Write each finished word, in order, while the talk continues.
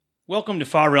Welcome to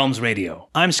Far Realms Radio.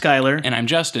 I'm Skylar. And I'm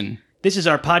Justin, This is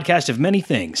our podcast of many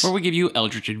things. where we give you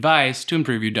eldritch advice to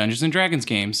improve your Dungeons & Dragons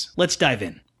games. Let's dive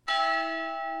in.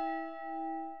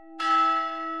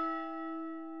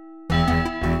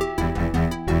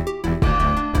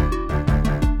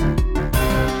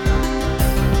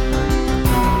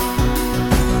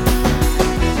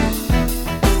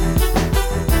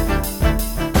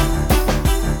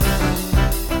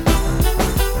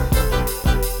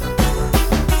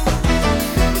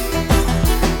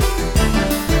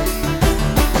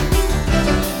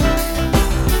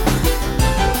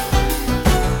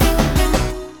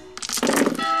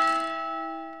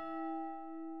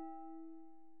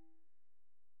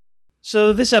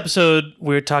 So this episode,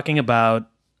 we're talking about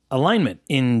alignment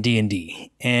in D&D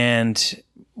and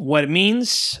what it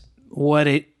means, what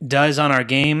it does on our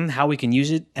game, how we can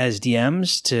use it as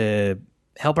DMs to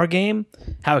help our game,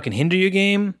 how it can hinder your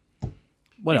game.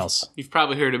 What else? You've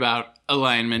probably heard about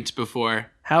alignment before.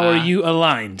 How are you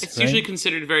aligned? It's usually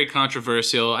considered very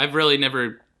controversial. I've really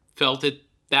never felt it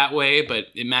that way, but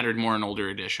it mattered more in older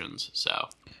editions. So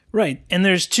Right. And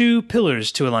there's two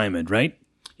pillars to alignment, right?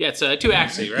 yeah, it's a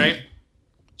two-axis, right?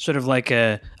 Sort of like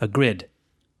a grid.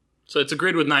 So it's a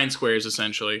grid with 9 squares,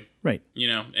 essentially. Right. You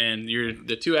know, and you're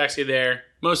the two-axis there.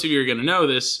 Most of you are going to know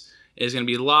this is going to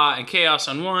be law and chaos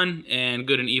on one, and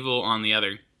good and evil on the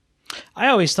other. I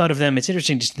always thought of them. It's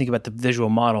interesting just to think about the visual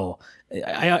model.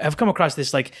 I've come across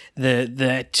this like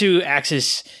the two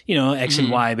axis, X and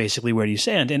Y, basically where do you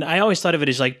stand? And I always thought of it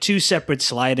as like two separate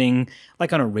sliding,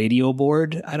 like on a radio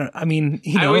board. I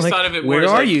always thought of it more where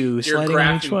as are like you you're sliding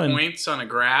on each graphing one? points on a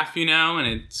graph, and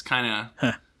it's kind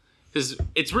of because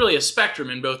it's really a spectrum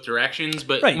in both directions.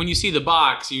 But Right. when you see the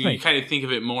box, you Right. kind of think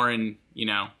of it more in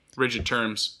rigid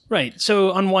terms. Right.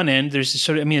 So on one end, there's this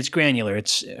sort of, it's granular.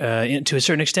 It's to a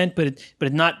certain extent,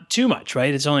 but not too much,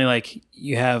 right? It's only like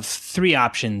you have 3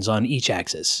 options on each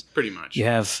axis. Pretty much. You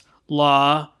have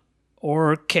law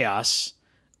or chaos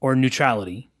or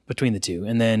neutrality between the two,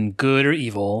 and then good or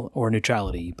evil or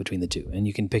neutrality between the two. And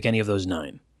you can pick any of those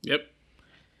 9. Yep.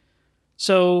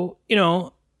 So,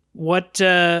 what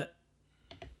does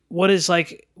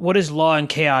law and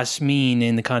chaos mean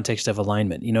in the context of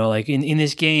alignment? Like in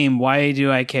this game, why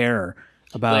do I care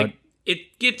about Like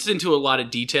it gets into a lot of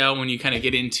detail when you kind of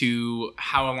get into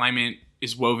how alignment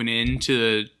is woven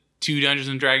into to Dungeons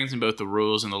and Dragons and both the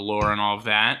rules and the lore and all of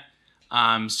that.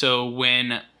 So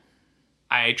when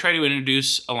I try to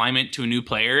introduce alignment to a new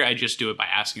player, I just do it by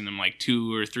asking them like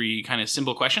 2 or 3 kind of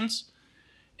simple questions.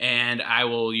 And I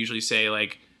will usually say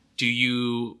like,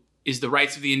 is the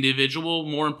rights of the individual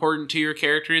more important to your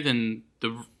character than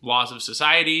the laws of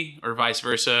society, or vice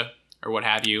versa, or what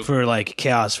have you? for like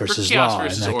chaos versus chaos law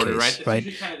versus in that order, case, right? That's right?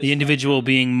 usually kind of The individual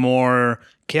being more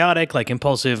chaotic, like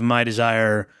impulsive, my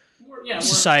desire,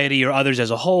 society or others as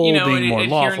a whole being an more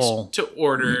adherence lawful. to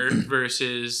order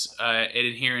versus an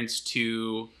adherence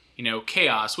to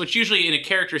chaos, which usually in a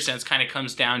character sense kind of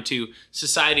comes down to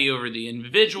society over the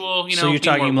individual. So you're being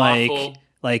talking more lawful.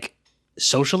 like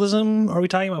socialism? Are we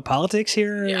talking about politics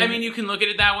here? Yeah, I mean, you can look at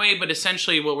it that way, but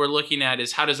essentially what we're looking at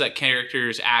is how does that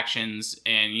character's actions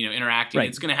and interacting. Right.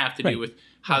 It's going to have to do with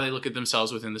how they look at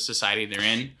themselves within the society they're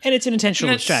in. And it's an intentional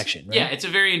And that's- abstraction, right? Yeah, it's a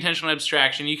very intentional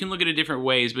abstraction. You can look at it different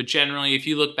ways, but generally, if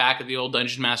you look back at the old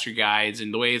Dungeon Master guides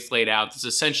and the way it's laid out, it's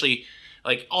essentially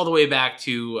like all the way back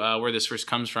to where this first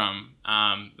comes from,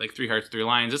 like 3 Hearts, 3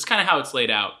 Lions. That's kind of how it's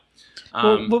laid out.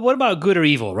 But what about good or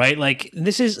evil, right? Like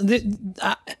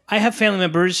I have family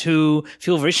members who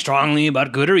feel very strongly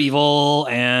about good or evil,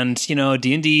 and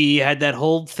D&D had that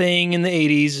whole thing in the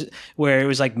 80s where it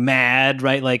was like mad,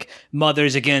 right? Like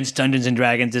Mothers Against Dungeons and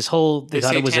Dragons. They thought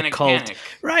it was a Satanic cult, Panic.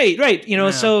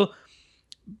 right? So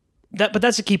but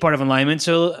that's a key part of alignment.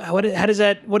 So what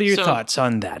are your thoughts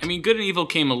on that? I mean, good and evil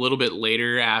came a little bit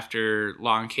later after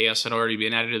Law and Chaos had already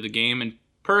been added to the game, and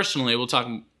personally, we'll talk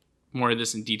more of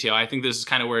this in detail. I think this is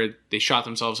kind of where they shot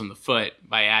themselves in the foot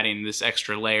by adding this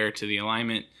extra layer to the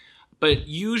alignment. But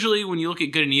usually when you look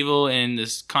at good and evil in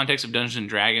this context of Dungeons &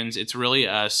 Dragons, it's really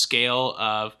a scale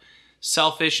of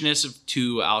selfishness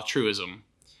to altruism.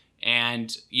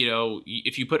 And,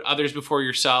 if you put others before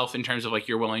yourself in terms of like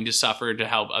you're willing to suffer to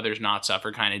help others not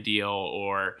suffer kind of deal,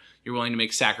 or you're willing to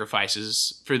make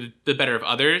sacrifices for the better of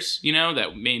others,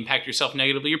 that may impact yourself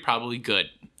negatively, you're probably good.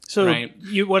 So right?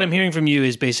 What I'm hearing from you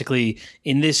is basically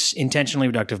in this intentionally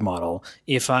reductive model,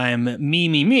 if I'm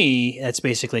me, that's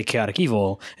basically chaotic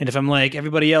evil. And if I'm like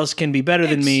everybody else can be better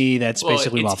than me, that's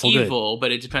basically lawful good. It's evil,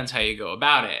 but it depends how you go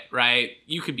about it, right?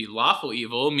 You could be lawful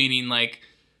evil, meaning like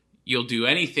you'll do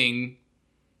anything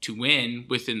to win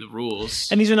within the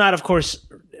rules. And these are not, of course,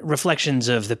 reflections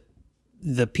of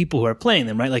the people who are playing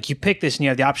them, right? Like you pick this and you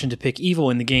have the option to pick evil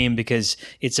in the game because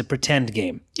it's a pretend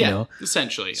game, you know?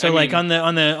 Essentially. So on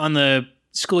the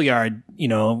schoolyard,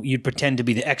 you'd pretend to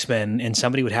be the X-Men and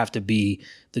somebody would have to be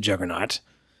the Juggernaut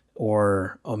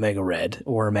or Omega Red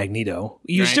or Magneto.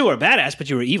 You still were a badass, but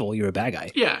you were evil. You were a bad guy.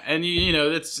 Yeah, and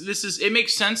it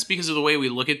makes sense because of the way we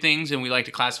look at things and we like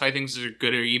to classify things as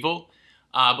good or evil.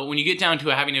 But when you get down to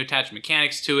having to attach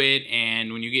mechanics to it,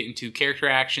 and when you get into character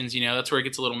actions, that's where it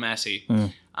gets a little messy.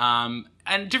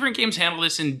 And different games handle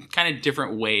this in kind of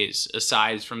different ways,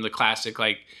 aside from the classic,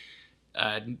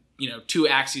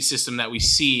 two-axis system that we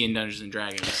see in Dungeons and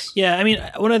Dragons. Yeah, I mean,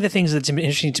 one of the things that's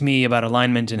interesting to me about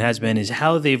alignment and has been is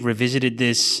how they've revisited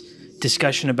this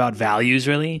discussion about values,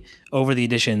 really, over the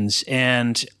editions.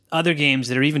 And other games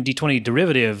that are even D20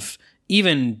 derivative,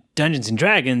 even Dungeons and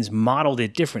Dragons, modeled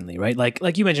it differently, right?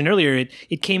 Like you mentioned earlier,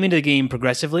 it came into the game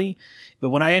progressively, but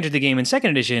when I entered the game in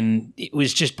second edition, it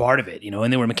was just part of it,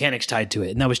 and there were mechanics tied to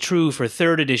it. And that was true for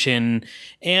third edition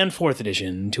and fourth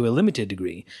edition to a limited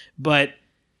degree. But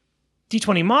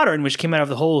D20 Modern, which came out of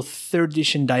the whole third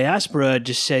edition diaspora,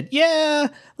 just said, yeah,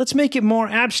 let's make it more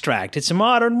abstract. It's a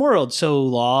modern world, so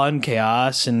law and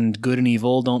chaos and good and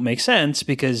evil don't make sense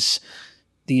because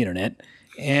the internet.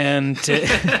 And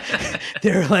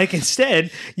they're like,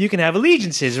 instead, you can have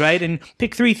allegiances, right? And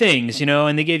pick 3 things,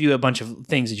 and they gave you a bunch of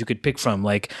things that you could pick from,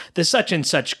 like the such and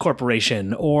such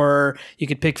corporation, or you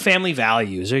could pick family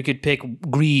values, or you could pick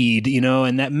greed,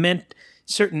 and that meant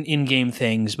certain in-game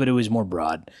things, but it was more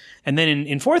broad. And then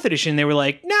in fourth edition, they were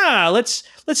like, nah, let's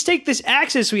take this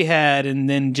axis we had and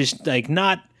then just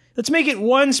let's make it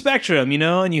one spectrum,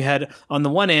 and you had on the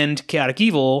one end chaotic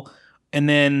evil, and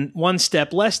then one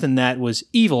step less than that was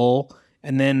evil,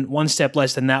 and then one step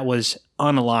less than that was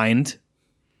unaligned,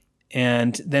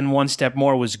 and then one step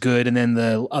more was good, and then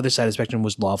the other side of the spectrum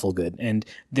was lawful good. And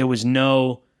there was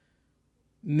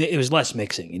it was less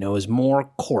mixing, it was more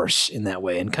coarse in that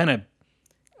way and kind of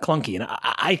clunky. And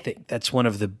I think that's one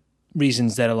of the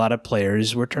reasons that a lot of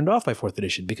players were turned off by fourth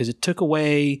edition, because it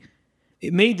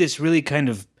made this really kind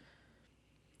of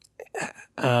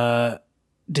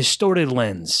distorted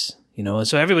lens.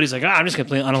 So everybody's like, I'm just going to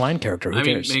play an unaligned character. Who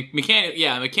cares?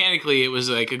 Mechanically, it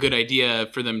was like a good idea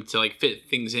for them to fit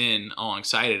things in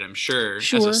alongside it, I'm sure.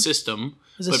 As a system.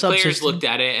 But players looked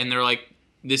at it and they're like,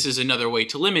 this is another way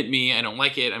to limit me. I don't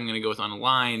like it. I'm going to go with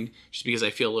unaligned just because I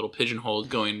feel a little pigeonholed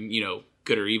going,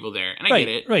 good or evil there. And I get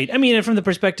it. Right. I mean, and from the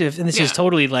perspective, and this is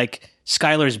totally like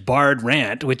Skylar's Bard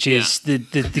rant, which is the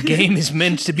game is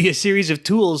meant to be a series of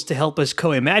tools to help us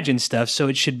co-imagine stuff, so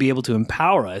it should be able to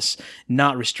empower us,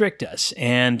 not restrict us.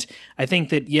 And I think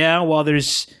that, while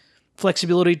there's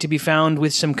flexibility to be found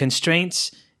with some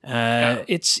constraints,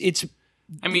 it's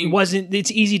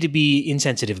easy to be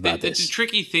insensitive about this. The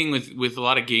tricky thing with a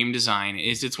lot of game design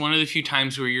is it's one of the few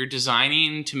times where you're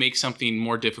designing to make something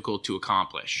more difficult to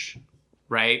accomplish.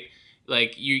 Right?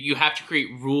 Like you have to create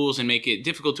rules and make it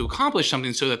difficult to accomplish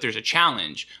something so that there's a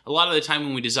challenge. A lot of the time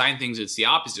when we design things, it's the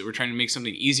opposite. We're trying to make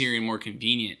something easier and more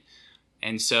convenient.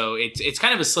 And so it's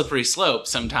kind of a slippery slope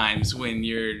sometimes when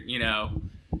you're,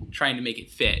 trying to make it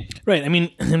fit. Right. I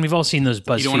mean, and we've all seen those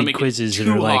BuzzFeed quizzes that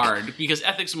are like, hard because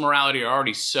ethics and morality are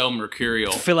already so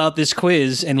mercurial. Fill out this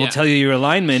quiz and we'll tell you your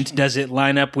alignment. Does it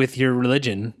line up with your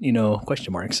religion?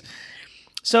 Question marks.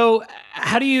 So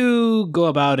how do you go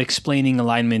about explaining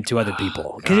alignment to other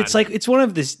people? Because it's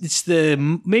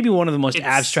maybe one of the most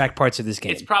abstract parts of this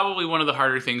game. It's probably one of the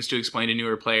harder things to explain to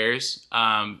newer players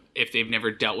if they've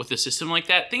never dealt with a system like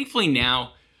that. Thankfully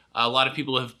now, a lot of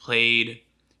people have played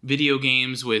video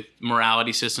games with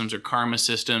morality systems or karma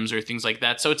systems or things like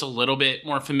that. So it's a little bit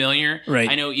more familiar. Right.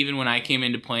 I know even when I came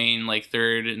into playing like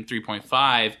 3rd and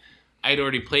 3.5, I'd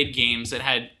already played games that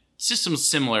had systems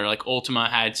similar, like Ultima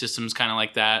had systems kind of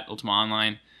like that, Ultima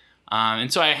Online.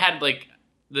 And so I had like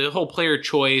the whole player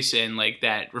choice and like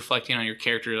that reflecting on your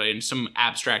character in some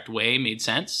abstract way made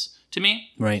sense to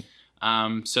me. Right.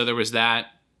 So there was that.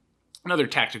 And other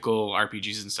tactical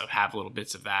RPGs and stuff have little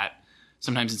bits of that.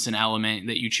 Sometimes it's an element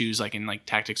that you choose, like in like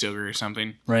Tactics Ogre or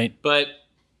something. Right. But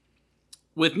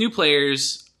with new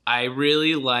players, I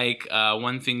really like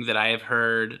one thing that I have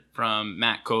heard from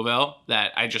Matt Covell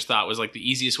that I just thought was like the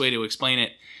easiest way to explain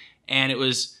it. And it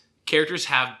was characters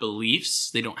have beliefs.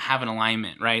 They don't have an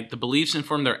alignment, right? The beliefs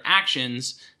inform their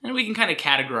actions, and we can kind of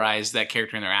categorize that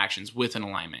character and their actions with an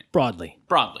alignment. Broadly.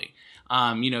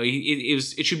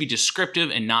 It should be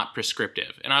descriptive and not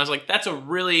prescriptive. And I was like, that's a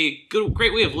really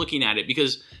great way of looking at it,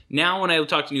 because now when I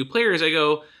talk to new players, I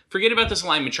go, forget about this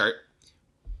alignment chart.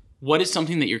 What is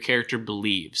something that your character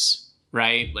believes,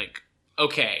 right? Like,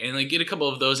 okay, and like get a couple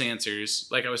of those answers,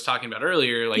 like I was talking about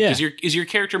earlier. Like, Yeah. is your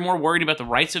character more worried about the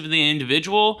rights of the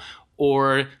individual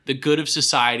or the good of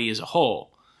society as a whole?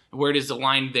 Where does the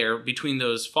line there between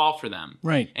those fall for them?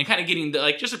 Right. And kind of getting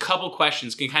like just a couple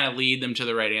questions can kind of lead them to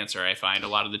the right answer, I find, a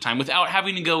lot of the time, without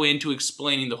having to go into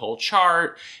explaining the whole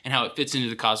chart and how it fits into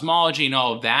the cosmology and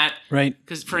all of that. Right.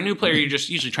 Because for a new player, you're just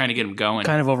usually trying to get them going.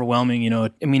 Kind of overwhelming, I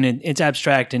mean, it's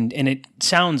abstract and it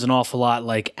sounds an awful lot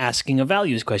like asking a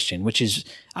values question, which is,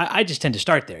 I just tend to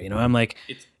start there. I'm like,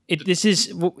 this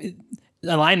is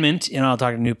alignment, I'll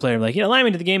talk to a new player, like,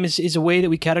 alignment of the game is a way that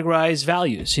we categorize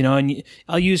values, and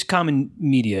I'll use common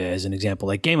media as an example,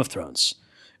 like Game of Thrones,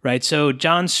 right? So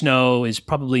Jon Snow is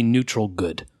probably neutral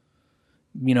good.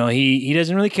 He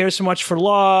doesn't really care so much for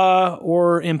law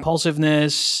or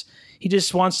impulsiveness. He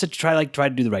just wants to try to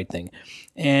do the right thing.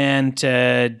 And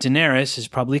Daenerys is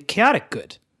probably chaotic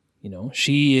good.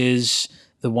 She is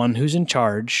the one who's in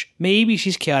charge. Maybe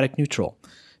she's chaotic neutral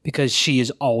because she is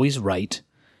always right.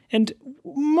 And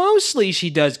mostly she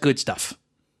does good stuff,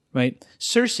 right?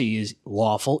 Cersei is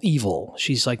lawful evil.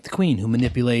 She's like the queen who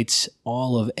manipulates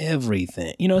all of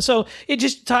everything. So it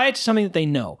just tied to something that they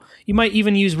know. You might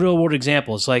even use real world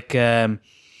examples. Like I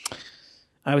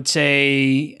would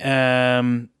say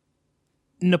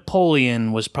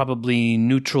Napoleon was probably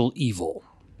neutral evil.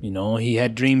 He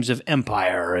had dreams of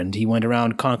empire and he went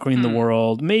around conquering the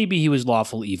world. Maybe he was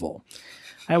lawful evil.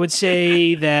 I would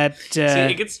say that... See,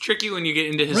 it gets tricky when you get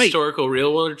into historical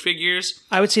real-world figures.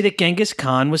 I would say that Genghis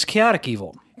Khan was chaotic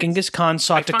evil. Genghis Khan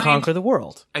sought to conquer the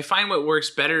world. I find what works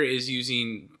better is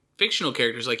using fictional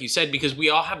characters, like you said, because we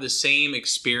all have the same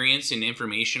experience and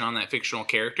information on that fictional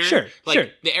character. Sure,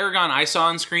 The Aragon I saw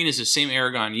on screen is the same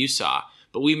Aragon you saw.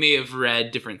 But we may have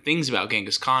read different things about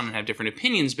Genghis Khan and have different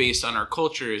opinions based on our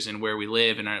cultures and where we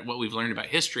live and what we've learned about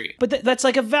history. But that's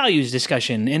like a values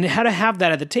discussion and how to have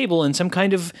that at the table in some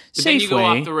kind of safe way. Then you go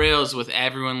off the rails with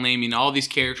everyone naming all these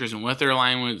characters and what their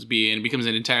alignments be, and it becomes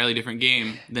an entirely different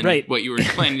game than what you were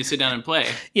planning to sit down and play.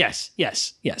 Yes.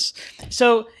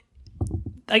 So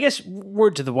I guess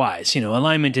word to the wise,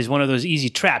 alignment is one of those easy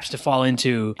traps to fall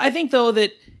into. I think, though,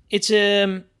 that it's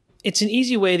an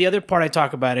easy way. The other part I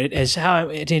talk about it is how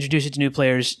to introduce it to new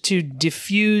players to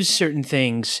diffuse certain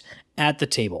things at the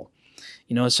table.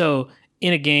 So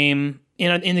in a game,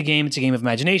 in the game, it's a game of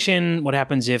imagination. What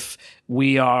happens if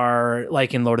we are,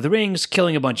 like in Lord of the Rings,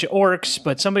 killing a bunch of orcs,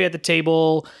 but somebody at the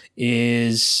table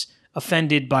is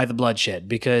offended by the bloodshed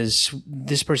because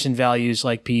this person values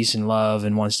like peace and love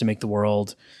and wants to make the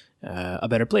world a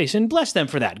better place, and bless them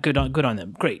for that. Good on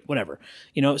them. Great, whatever.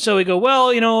 So we go, well,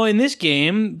 in this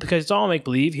game, because it's all make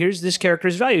believe, here's this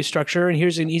character's value structure, and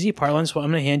here's an easy parlance. Well,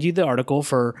 I'm going to hand you the article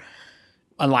for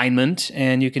alignment,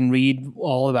 and you can read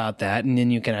all about that, and then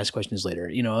you can ask questions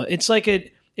later. It's like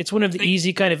it's one of the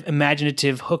easy kind of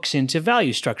imaginative hooks into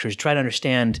value structures. Try to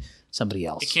understand somebody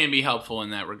else. It can be helpful in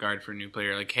that regard for a new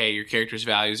player. Like, hey, your character's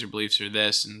values or beliefs are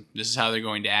this, and this is how they're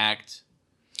going to act.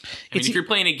 I mean, if you're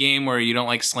playing a game where you don't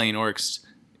like slaying orcs,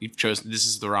 you've chosen this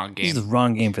is the wrong game. This is the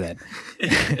wrong game for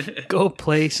that. Go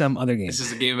play some other game. This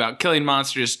is a game about killing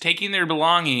monsters, taking their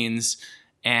belongings,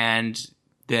 and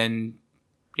then,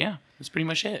 yeah, that's pretty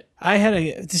much it. I had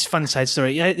this fun side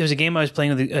story. There was a game I was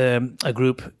playing with a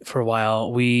group for a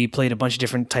while. We played a bunch of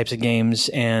different types of games,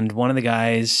 and one of the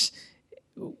guys,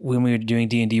 when we were doing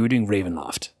D&D, we were doing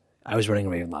Ravenloft. I was running a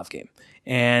Ravenloft game,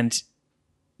 and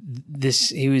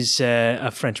he was a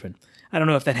Frenchman. I don't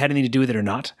know if that had anything to do with it or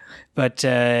not, but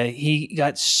he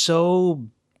got so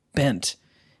bent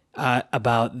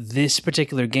about this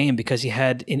particular game because he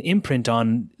had an imprint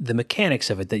on the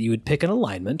mechanics of it that you would pick an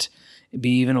alignment,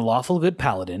 be even a lawful good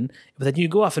paladin, but then you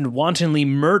go off and wantonly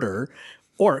murder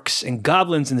orcs and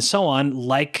goblins and so on,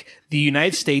 like the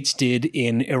United States did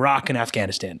in Iraq and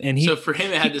Afghanistan. And so for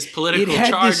him, it had this political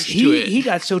charge to it. He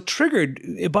got so triggered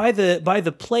by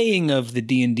the playing of the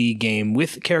D&D game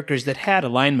with characters that had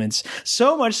alignments,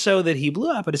 so much so that he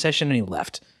blew up at a session and he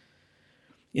left.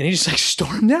 And he just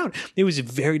stormed out. It was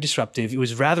very disruptive. It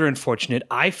was rather unfortunate.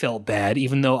 I felt bad,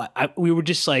 even though we were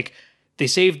just they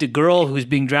saved a girl who was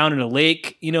being drowned in a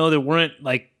lake. There weren't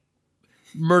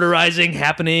murderizing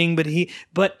happening, but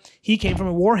he came from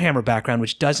a Warhammer background,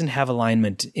 which doesn't have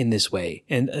alignment in this way,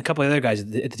 and a couple of other guys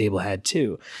at the table had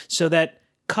too. So that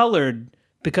colored,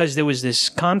 because there was this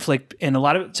conflict, and a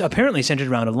lot of it's apparently centered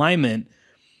around alignment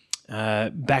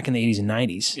back in the 80s and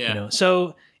 90s. Yeah.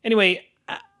 So anyway,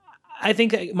 I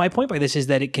think my point by this is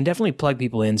that it can definitely plug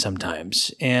people in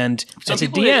sometimes, and Some as a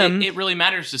people, DM, it really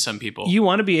matters to some people. you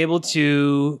want to be able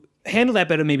to handled that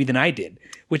better maybe than I did,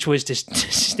 which was to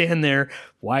stand there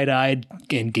wide-eyed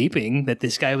and gaping that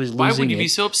this guy was losing. Why would you be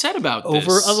so upset about this?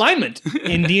 Over alignment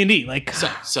in D&D? Like,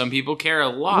 some people care a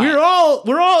lot. we're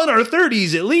all in our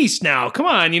 30s at least now. Come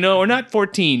on, we're not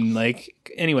 14.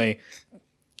 Like, anyway.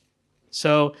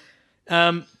 So,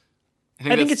 I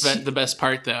think it's the best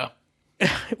part, though.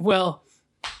 Well,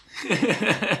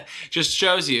 just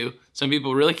shows you some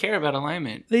people really care about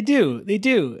alignment. They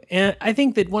do. And I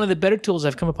think that one of the better tools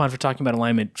I've come upon for talking about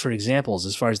alignment, for examples,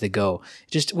 as far as they go,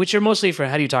 which are mostly for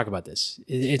how do you talk about this?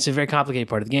 It's a very complicated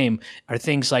part of the game, are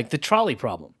things like the trolley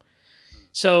problem.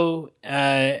 So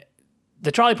the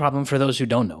trolley problem, for those who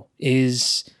don't know,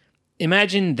 is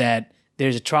imagine that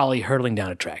there's a trolley hurtling down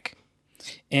a track.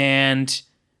 And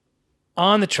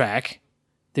on the track,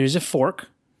 there's a fork.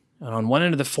 And on one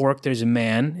end of the fork, there's a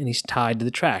man, and he's tied to the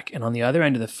track. And on the other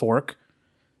end of the fork,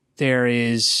 there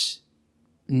is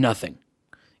nothing.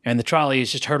 And the trolley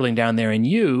is just hurtling down there, and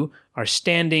you are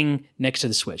standing next to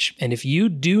the switch. And if you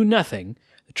do nothing,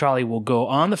 the trolley will go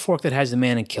on the fork that has the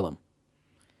man and kill him.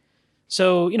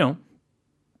 So,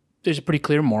 there's a pretty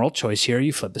clear moral choice here.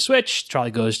 You flip the switch, the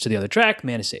trolley goes to the other track,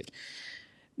 man is saved.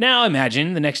 Now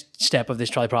imagine the next step of this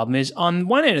trolley problem is on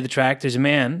one end of the track, there's a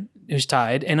man who's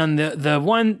tied, and on the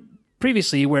one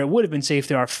previously where it would have been safe,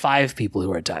 there are 5 people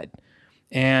who are tied.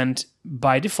 And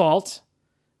by default,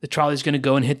 the trolley is going to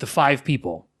go and hit the 5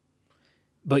 people.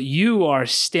 But you are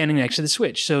standing next to the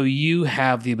switch, so you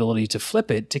have the ability to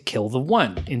flip it to kill the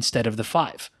 1 instead of the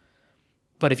 5.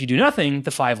 But if you do nothing,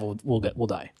 the 5 will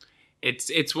die.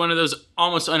 It's one of those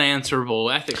almost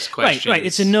unanswerable ethics questions. Right.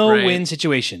 It's a no-win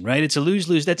situation, right? It's a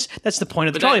lose-lose. That's the point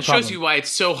of the trolley problem. But that shows you why it's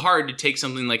so hard to take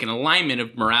something like an alignment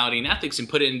of morality and ethics and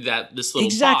put it into this little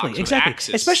box with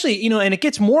axis. Especially, and it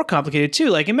gets more complicated too.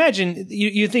 Like imagine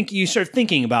you start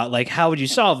thinking about like how would you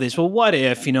solve this? Well, what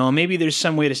if, maybe there's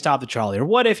some way to stop the trolley? Or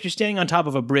what if you're standing on top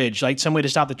of a bridge, like some way to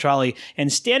stop the trolley,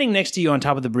 and standing next to you on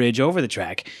top of the bridge over the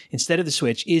track instead of the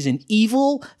switch is an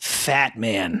evil fat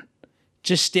man.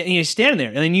 Just standing there,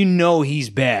 and then he's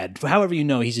bad. However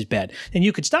he's just bad. And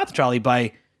you could stop the trolley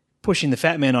by pushing the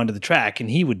fat man onto the track, and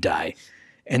he would die.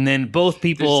 And then both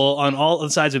people on all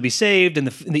sides would be saved, and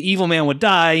the evil man would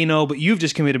die, but you've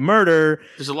just committed murder.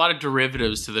 There's a lot of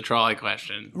derivatives to the trolley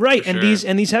question. Right, and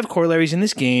these have corollaries in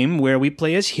this game where we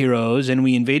play as heroes, and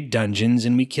we invade dungeons,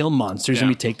 and we kill monsters, and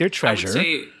we take their treasure. I would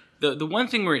say the one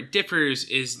thing where it differs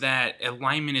is that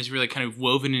alignment is really kind of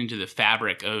woven into the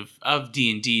fabric of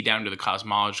D&D down to the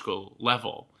cosmological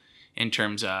level in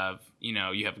terms of,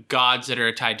 you have gods that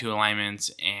are tied to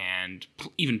alignments and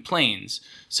even planes.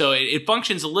 So it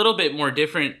functions a little bit more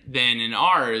different than in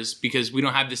ours because we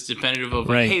don't have this definitive of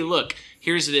like, hey, look,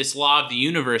 here's this law of the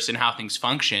universe and how things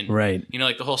function. Right.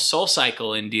 Like the whole soul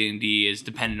cycle in D&D is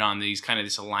dependent on this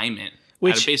alignment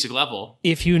at a basic level.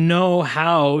 If you know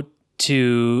how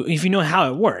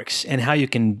it works and how you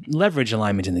can leverage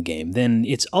alignment in the game, then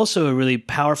it's also a really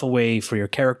powerful way for your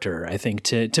character, I think,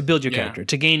 to build your character,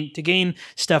 to gain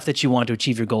stuff that you want to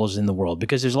achieve your goals in the world,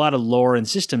 because there's a lot of lore and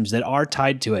systems that are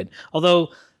tied to it, although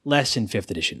less in 5th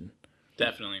edition.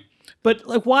 Definitely. But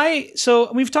like why?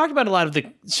 So we've talked about a lot of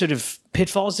the sort of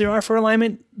pitfalls there are for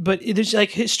alignment, but there's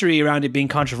like history around it being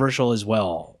controversial as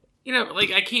well.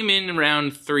 I came in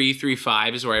around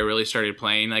 3.5 is where I really started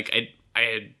playing. Like I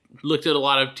had looked at a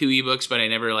lot of 2 ebooks, but I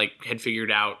never had figured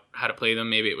out how to play them.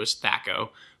 Maybe it was THAC0,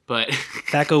 but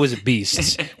THAC0 was a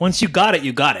beast. Once you got it,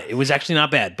 you got it. It was actually not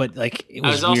bad, but it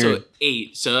was I was weird. Also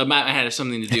 8, so that might have had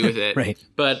something to do with it. Right.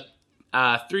 But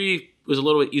 3 was a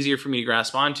little bit easier for me to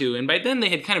grasp onto, and by then they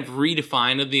had kind of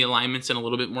redefined the alignments in a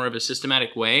little bit more of a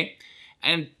systematic way,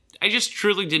 and I just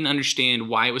truly didn't understand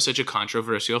why it was such a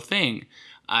controversial thing.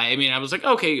 I was like,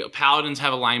 okay, paladins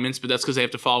have alignments, but that's because they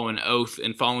have to follow an oath,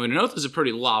 and following an oath is a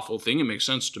pretty lawful thing. It makes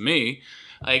sense to me.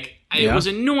 It was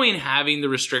annoying having the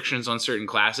restrictions on certain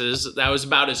classes. That was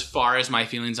about as far as my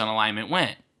feelings on alignment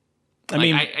went.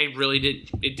 I really did.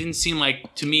 It didn't seem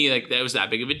like to me like that was that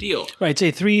big of a deal. Right.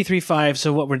 Say 3.5.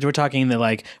 So what we're talking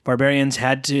that barbarians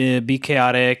had to be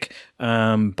chaotic,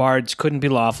 bards couldn't be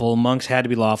lawful, monks had to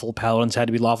be lawful, paladins had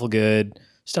to be lawful good,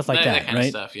 stuff like that. That kind of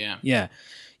stuff. Yeah. Yeah.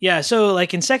 Yeah, so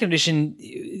in 2nd edition,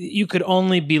 you could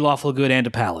only be lawful good and a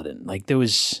paladin. It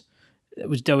was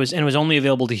only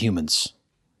available to humans.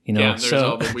 There's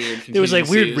all the weird there was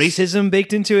weird racism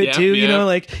baked into it too.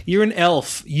 Yeah. You're an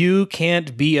elf, you can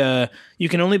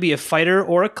only be a fighter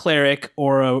or a cleric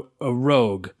or a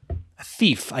rogue, a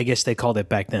thief. I guess they called it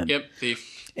back then. Yep,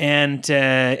 thief. And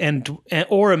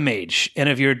or a mage. And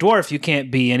if you're a dwarf, you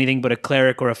can't be anything but a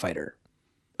cleric or a fighter.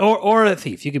 Or a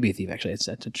thief. You could be a thief, actually.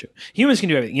 That's true. Humans can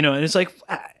do everything, and it's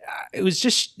it was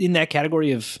just in that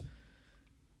category of...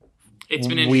 It's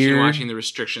been interesting watching the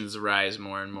restrictions rise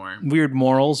more and more. Weird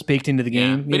morals baked into the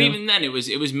game. Yeah. But even then, it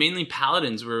was mainly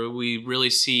Paladins where we really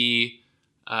see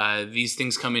these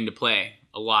things come into play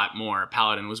a lot more.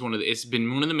 Paladin was it's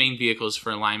been one of the main vehicles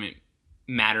for alignment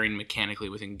mattering mechanically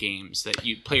within games that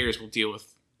players will deal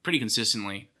with pretty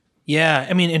consistently. Yeah,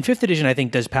 I mean, in 5th edition, I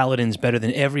think does Paladins better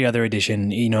than every other edition.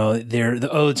 The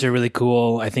oaths are really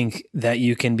cool. I think that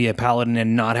you can be a Paladin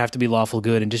and not have to be lawful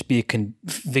good and just be a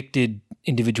convicted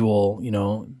individual,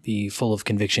 be full of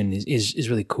conviction is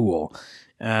really cool.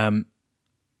 I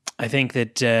think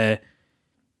that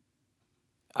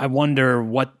I wonder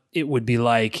what it would be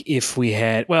like if we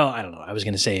had, I don't know. I was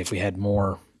going to say if we had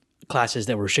more classes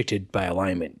that were restricted by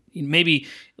alignment. Maybe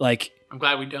like... I'm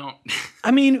glad we don't.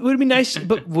 I mean, it would be nice,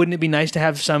 but wouldn't it be nice to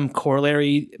have some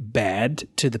corollary bad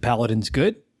to the Paladin's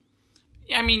good?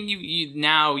 Yeah, I mean,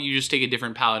 you just take a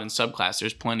different Paladin subclass.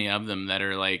 There's plenty of them that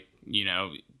are like,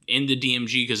 in the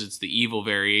DMG because it's the evil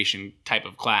variation type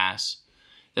of class.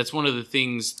 That's one of the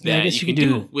things that you can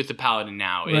do with the Paladin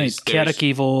now. Right, Chaotic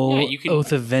Evil,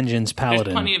 Oath of Vengeance Paladin.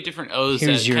 There's plenty of different oaths.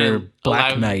 Here's that your kind of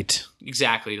Black Knight.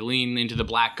 Exactly, to lean into the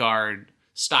Blackguard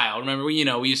style. Remember, we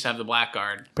used to have the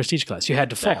Blackguard. Prestige class. You had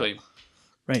to fall. Exactly.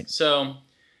 Right. So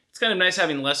it's kind of nice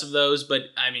having less of those, but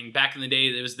I mean, back in the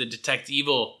day, there was the Detect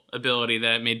Evil ability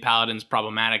that made Paladins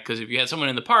problematic because if you had someone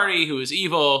in the party who was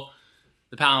evil,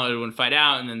 the Paladin would fight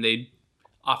out, and then they'd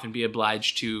often be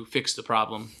obliged to fix the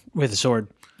problem. With a sword.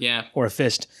 Yeah. Or a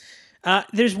fist.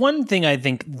 There's one thing I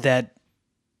think that,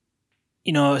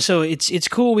 so it's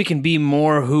cool we can be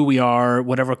more who we are,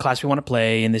 whatever class we want to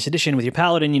play. In this edition with your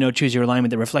Paladin, choose your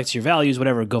alignment that reflects your values,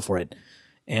 whatever, go for it.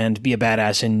 And be a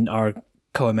badass in our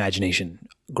co-imagination.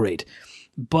 Great.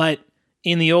 But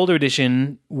in the older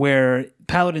edition where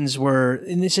Paladins were,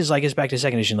 and this is, I guess, back to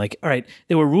 2nd edition, like, all right,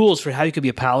 there were rules for how you could be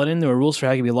a Paladin, there were rules for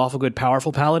how you could be a lawful good,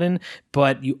 powerful Paladin,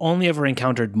 but you only ever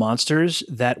encountered monsters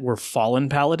that were fallen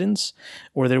Paladins,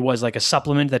 or there was like a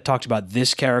supplement that talked about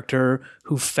this character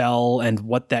who fell and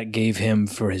what that gave him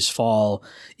for his fall.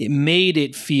 It made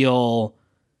it feel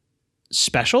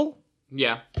special.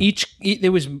 Yeah. They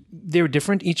were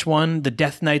different, each one. The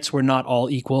Death Knights were not all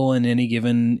equal in any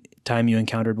given time you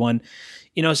encountered one.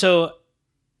 So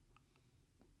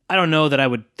I don't know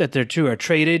that they're two are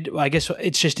traded. I guess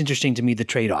it's just interesting to me the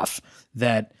trade-off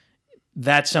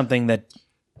that's something that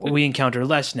we encounter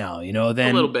less now, than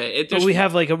a little bit. But we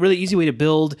have like a really easy way to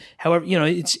build. However,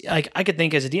 it's like I could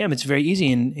think as a DM, it's very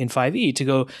easy in 5e to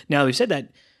go. Now that we've said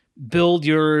that, build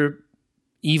your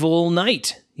evil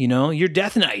knight, your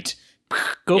Death Knight.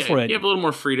 Go for it. You have a little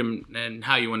more freedom in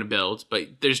how you want to build,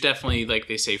 but there's definitely, like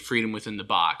they say, freedom within the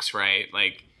box, right?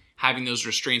 Like having those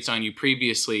restraints on you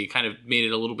previously kind of made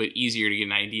it a little bit easier to get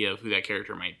an idea of who that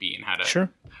character might be and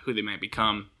who they might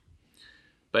become.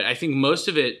 But I think most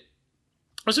of it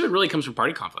really comes from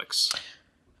party conflicts.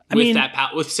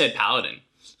 With said Paladin.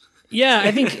 Yeah,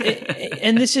 I think,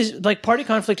 and this is like party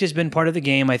conflict has been part of the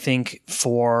game. I think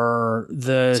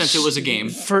since it was a game,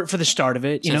 for the start of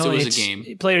it, since it was a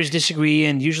game, players disagree,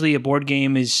 and usually a board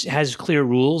game has clear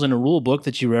rules and a rule book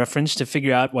that you reference to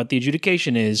figure out what the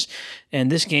adjudication is. And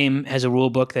this game has a rule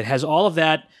book that has all of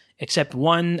that except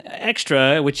one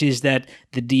extra, which is that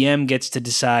the DM gets to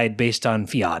decide based on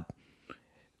fiat,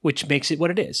 which makes it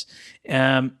what it is.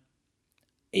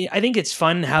 I think it's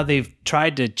fun how they've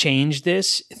tried to change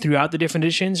this throughout the different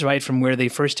editions, right? From where they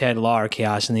first had law or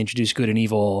chaos and they introduced good and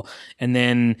evil, and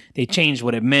then they changed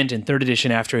what it meant in 3rd edition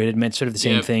after it had meant sort of the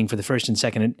same thing for the 1st and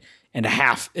 2nd and a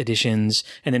half editions.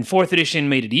 And then 4th edition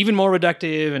made it even more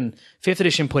reductive, and 5th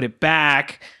edition put it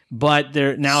back, but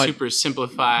they're now super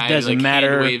simplified, doesn't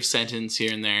matter. Hand-wave sentence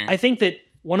here and there. I think that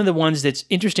one of the ones that's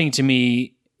interesting to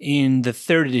me in the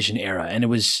 3rd edition era, and it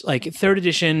was like 3rd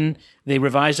edition, they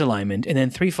revised alignment, and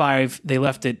then 3.5, they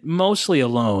left it mostly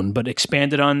alone, but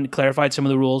clarified some of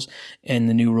the rules in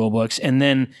the new rule books. And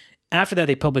then after that,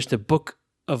 they published the Book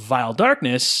of Vile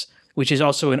Darkness, which is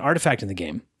also an artifact in the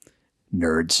game.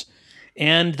 Nerds.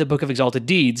 And the Book of Exalted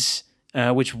Deeds,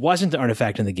 which wasn't an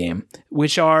artifact in the game,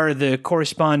 which are the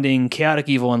corresponding chaotic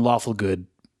evil and lawful good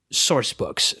source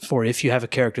books for if you have a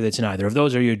character that's in either of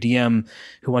those or your DM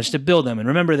who wants to build them. And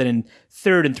remember that in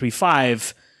 3rd and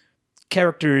 3.5,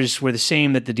 characters were the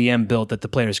same that the DM built that the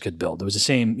players could build. It was the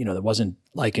same, there wasn't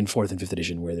like in 4th and 5th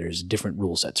edition where there's different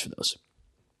rule sets for those.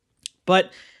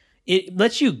 But it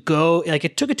lets you go, like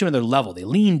it took it to another level. They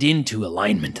leaned into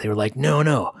alignment. They were like,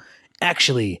 no,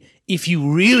 actually, if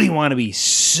you really want to be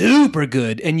super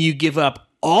good and you give up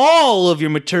all of your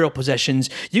material possessions.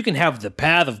 You can have the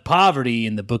Path of Poverty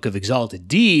in the Book of Exalted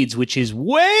Deeds, which is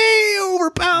way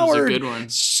overpowered. That's a good one.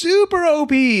 Super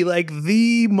OP, like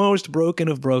the most broken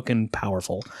of broken,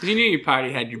 powerful. You knew your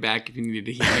party had your back if you needed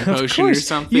a healing Of potion or course,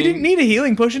 something. you didn't need a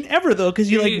healing potion ever though,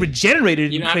 because you like You-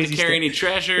 regenerated. You in don't have to crazy carry stuff. any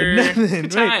treasure. Nothing,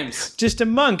 Good right. times. Just a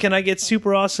monk, and I get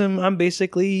super awesome. I'm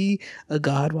basically a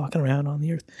god walking around on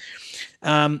the earth.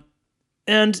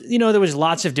 And there was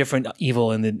lots of different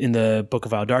evil in the Book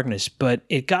of Vile Darkness, but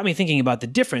it got me thinking about the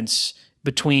difference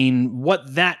between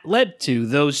what that led to,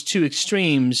 those two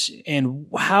extremes, and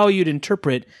how you'd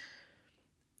interpret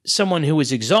someone who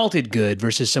is exalted good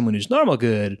versus someone who's normal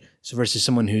good versus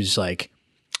someone who's like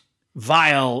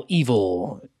vile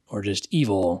evil or just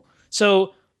evil.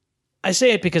 So I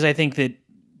say it because I think that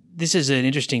this is an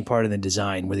interesting part of the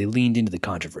design where they leaned into the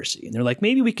controversy. And they're like,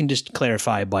 maybe we can just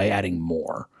clarify by adding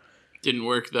more. Didn't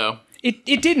work though. It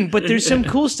didn't, but there's some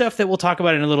cool stuff that we'll talk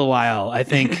about in a little while, I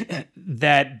think,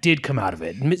 that did come out of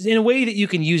it. In a way that you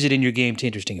can use it in your game to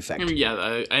interesting effect. I mean,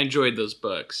 yeah, I enjoyed those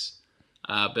books.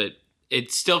 But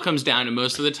it still comes down to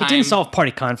most of the time. It didn't solve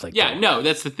party conflict. Yeah, though. no,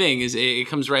 that's the thing, is it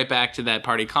comes right back to that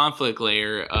party conflict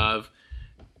layer of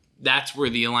that's where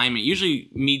the alignment usually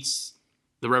meets,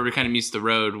 the rubber kind of meets the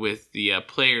road with the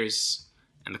players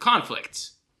and the conflict.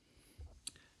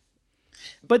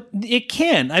 But it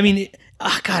can. I mean,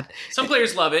 God. Some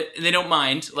players love it and they don't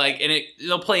mind,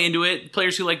 they'll play into it.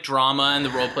 Players who like drama and the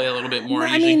role play a little bit more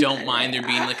usually don't mind there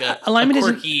being like a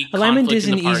quirky alignment conflict is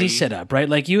in an the party. easy setup, right?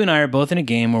 Like you and I are both in a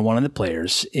game where one of the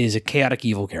players is a chaotic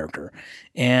evil character,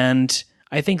 and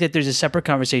I think that there's a separate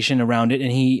conversation around it.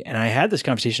 And I had this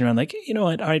conversation around like, you know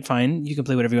what? All right, fine, you can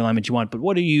play whatever alignment you want, but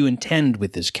what do you intend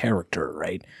with this character,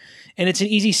 right? And it's an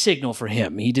easy signal for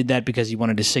him. He did that because he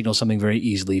wanted to signal something very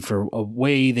easily for a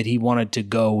way that he wanted to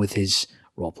go with his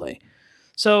roleplay.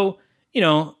 So,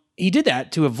 he did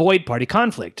that to avoid party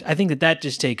conflict. I think that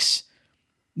just takes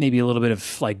maybe a little bit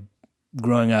of like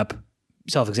growing up,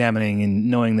 self-examining,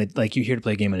 and knowing that like you're here to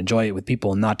play a game and enjoy it with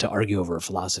people and not to argue over a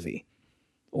philosophy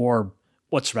or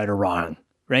what's right or wrong,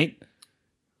 right?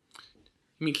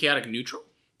 You mean chaotic neutral?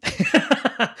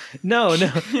 No.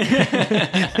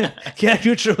 Chaotic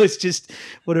neutral is just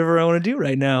whatever I want to do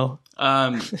right now.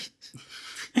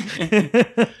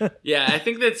 Yeah, I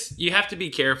think you have to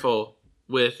be careful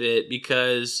with it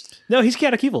because No, he's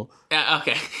chaotic evil.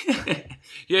 okay.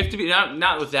 You have to be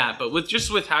not with that, but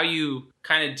with how you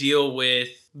kind of deal with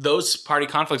those party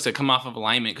conflicts that come off of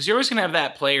alignment, because you're always gonna have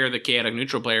that player, the chaotic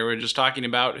neutral player we're just talking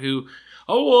about, who,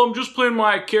 oh well, I'm just playing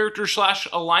my character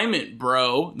 / alignment,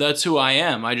 bro. That's who I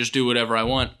am. I just do whatever I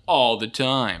want all the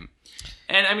time.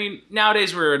 And I mean,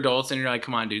 nowadays we're adults, and you're like,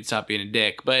 come on, dude, stop being a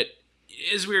dick. But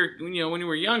when you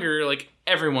were younger, like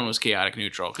everyone was chaotic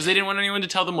neutral because they didn't want anyone to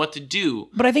tell them what to do.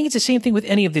 But I think it's the same thing with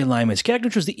any of the alignments. Chaotic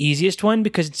neutral is the easiest one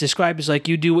because it's described as like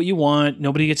you do what you want,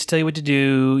 nobody gets to tell you what to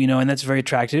do, and that's very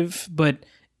attractive. But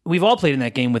we've all played in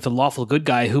that game with the lawful good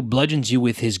guy who bludgeons you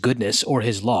with his goodness or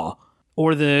his law.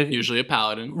 Or Usually a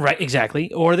paladin. Right,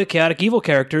 exactly. Or the chaotic evil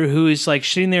character who is like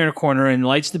sitting there in a corner and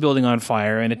lights the building on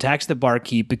fire and attacks the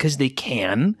barkeep because they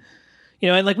can.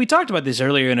 And like we talked about this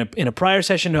earlier in a prior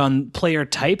session on player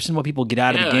types and what people get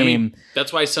out of the game. I mean,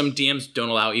 that's why some DMs don't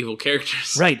allow evil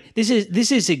characters. Right. This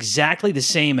is exactly the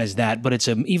same as that, but it's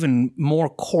an even more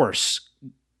coarse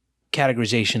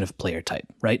categorization of player type,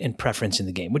 right, and preference in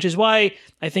the game, which is why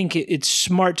I think it's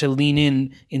smart to lean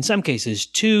in some cases,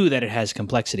 to that it has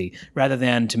complexity rather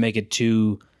than to make it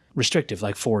too restrictive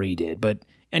like 4E did. But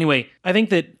anyway, I think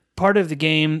that part of the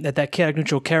game that chaotic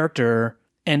neutral character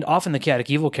and often the chaotic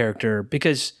evil character,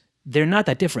 because they're not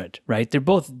that different, right? They're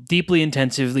both deeply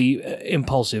intensively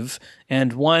impulsive,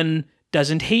 and one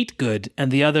doesn't hate good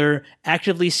and the other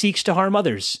actively seeks to harm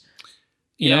others.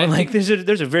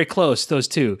 There's a very close, those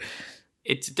two.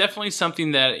 It's definitely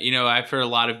something that, I've heard a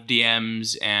lot of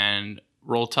DMs and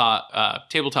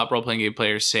tabletop role-playing game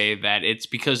players say that it's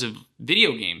because of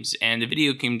video games and the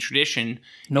video game tradition.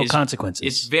 No consequences.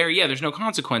 It's there's no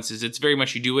consequences. It's very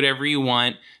much you do whatever you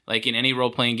want. Like in any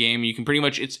role-playing game, you can pretty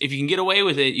much, if you can get away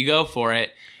with it, you go for it.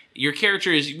 Your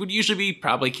character would usually be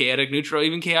probably chaotic neutral,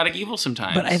 even chaotic evil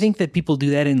sometimes. But I think that people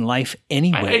do that in life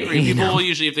anyway. I agree. People will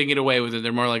usually, if they can get away with it,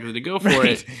 they're more likely to go for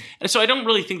it. And so I don't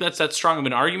really think that's that strong of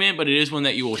an argument, but it is one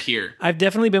that you will hear. I've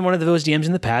definitely been one of those DMs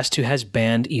in the past who has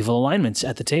banned evil alignments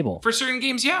at the table. For certain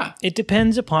games, yeah. It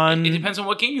depends upon... It depends on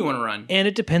what game you want to run. And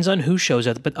it depends on who shows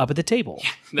up at the table.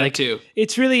 Yeah, that too.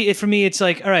 It's really, for me, it's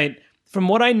like, all right, from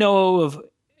what I know of...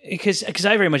 Because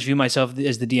I very much view myself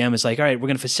as the DM as like, all right, we're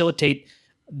going to facilitate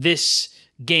this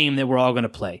game that we're all going to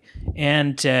play.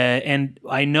 And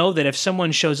I know that if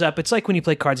someone shows up, it's like when you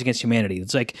play Cards Against Humanity.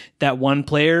 It's like that one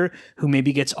player who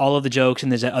maybe gets all of the jokes,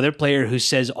 and there's that other player who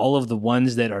says all of the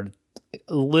ones that are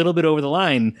a little bit over the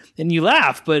line, and you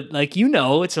laugh, but like,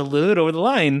 it's a little bit over the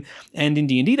line. And in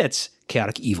D&D, that's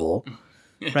chaotic evil.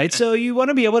 Right? So you want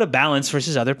to be able to balance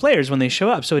versus other players when they show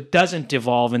up. So it doesn't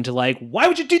devolve into like, why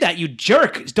would you do that, you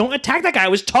jerk? Don't attack that guy. I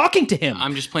was talking to him.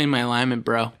 I'm just playing my alignment,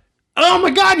 bro. Oh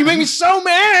my God, you make me so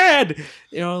mad.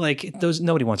 Like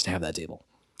nobody wants to have that table.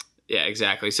 Yeah,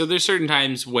 exactly. So there's certain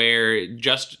times where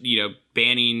just,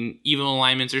 banning evil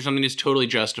alignments or something is totally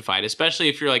justified, especially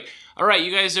if you're like, all right,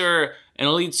 you guys are an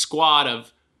elite squad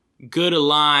of good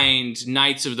aligned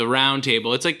Knights of the Round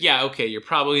Table. It's like, yeah, okay, you're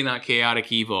probably not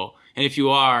chaotic evil. And if you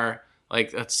are,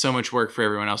 like, that's so much work for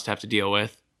everyone else to have to deal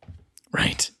with.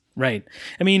 Right.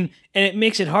 I mean, and it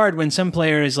makes it hard when some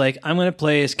player is like, I'm going to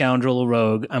play a scoundrel, a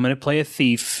rogue. I'm going to play a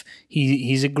thief.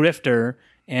 He's a grifter,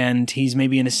 and he's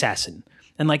maybe an assassin.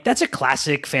 And like, that's a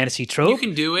classic fantasy trope. You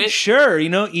can do it. Sure,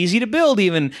 easy to build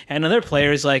even. And another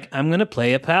player is like, I'm going to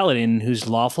play a paladin who's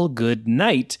lawful good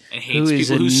knight. And hates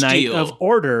people who knight steal. of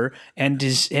order, and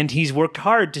he's worked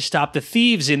hard to stop the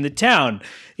thieves in the town.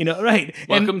 Right.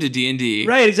 Welcome to D&D.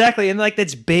 Right, exactly. And like,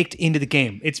 that's baked into the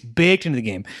game. It's baked into the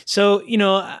game. So,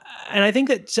 and I think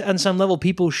that on some level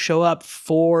people show up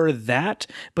for that,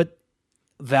 but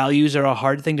values are a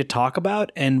hard thing to talk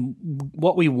about, and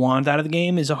what we want out of the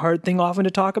game is a hard thing often to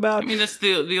talk about. I mean, that's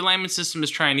the alignment system is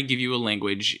trying to give you a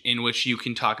language in which you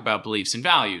can talk about beliefs and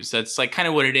values. That's like kind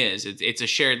of what it is. It's a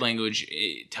shared language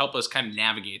to help us kind of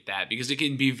navigate that, because it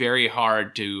can be very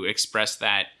hard to express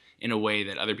that in a way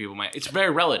that other people might. It's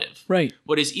very relative. Right.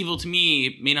 What is evil to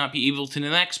me may not be evil to the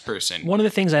next person. One of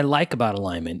the things I like about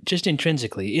alignment, just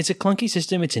intrinsically, it's a clunky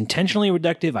system. It's intentionally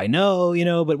reductive. I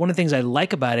know, but one of the things I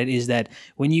like about it is that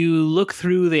when you look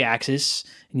through the axis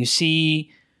and you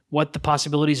see what the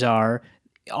possibilities are,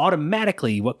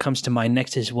 automatically what comes to mind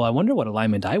next is, well, I wonder what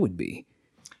alignment I would be.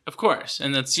 Of course.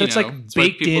 And that's, so it's like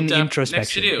baked in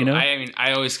introspection. I mean,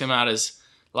 I always come out as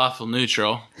lawful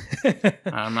neutral.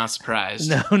 I'm not surprised.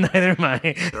 No, neither am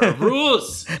I. There are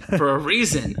rules for a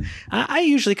reason. I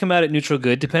usually come out at neutral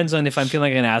good. Depends on if I'm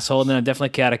feeling like an asshole, and then I'm definitely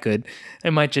chaotic good. I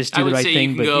might just do the right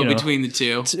thing. You can go between the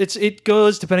two. It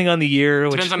goes depending on the year.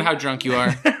 Depends on how drunk you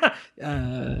are.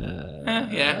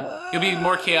 Yeah, you'll be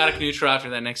more chaotic neutral after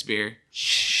that next beer.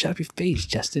 Shut up your face,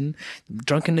 Justin.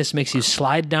 Drunkenness makes you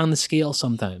slide down the scale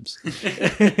sometimes.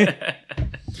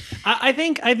 I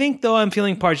think though I'm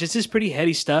feeling parched. This is pretty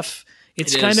heady stuff.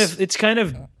 It's kind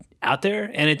of out there,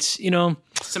 and it's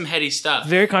some heady stuff,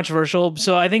 very controversial.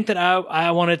 So I think that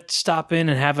I want to stop in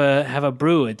and have a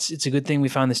brew. It's a good thing we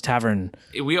found this tavern.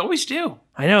 We always do.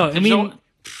 I know.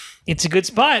 It's a good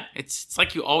spot. It's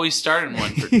like you always start in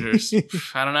one.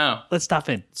 I don't know. Let's stop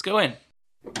in. Let's go in.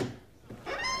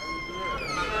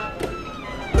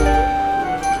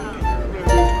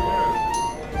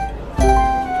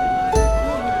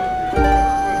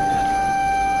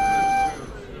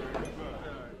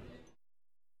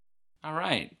 All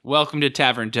right. Welcome to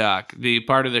Tavern Talk, the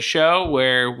part of the show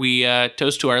where we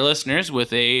toast to our listeners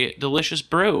with a delicious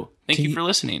brew. Thank you for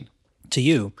listening. To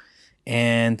you.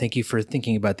 And thank you for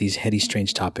thinking about these heady,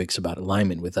 strange topics about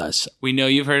alignment with us. We know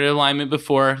you've heard of alignment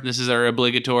before. This is our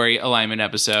obligatory alignment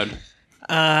episode.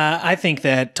 I think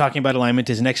that talking about alignment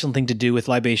is an excellent thing to do with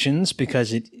libations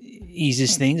because it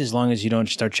eases things as long as you don't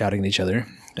start shouting at each other.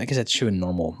 I guess that's true in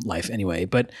normal life anyway.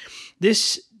 But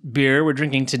this beer we're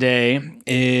drinking today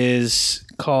is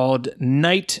called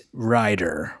Knight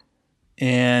Rider.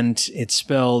 And it's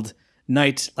spelled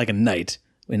knight like a knight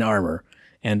in armor.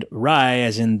 And rye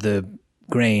as in the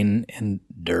grain, and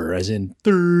dur as in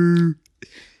dur.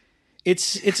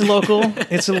 It's a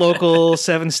local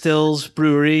Seven Stills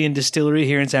brewery and distillery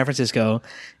here in San Francisco,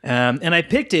 and I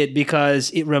picked it because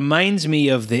it reminds me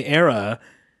of the era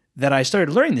that I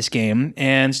started learning this game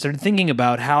and started thinking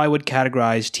about how I would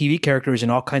categorize TV characters and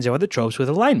all kinds of other tropes with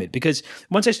alignment. Because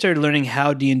once I started learning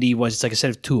how D&D was, it's like a set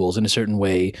of tools in a certain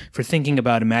way for thinking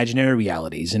about imaginary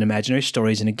realities and imaginary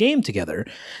stories in a game together.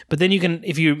 But then you can,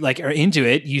 if you like are into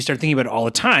it, you start thinking about it all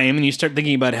the time, and you start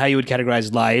thinking about how you would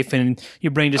categorize life, and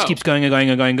your brain just keeps going and going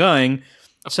and going and going.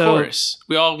 Of course.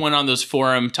 We all went on those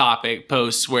forum topic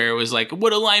posts where it was like,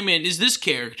 what alignment is this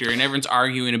character? And everyone's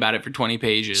arguing about it for 20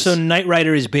 pages. So Knight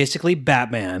Rider is basically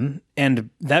Batman,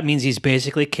 and that means he's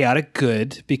basically chaotic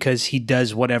good because he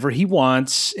does whatever he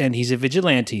wants, and he's a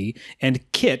vigilante. And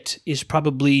Kit is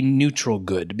probably neutral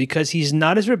good because he's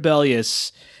not as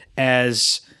rebellious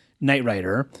as Knight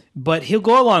Rider, but he'll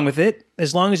go along with it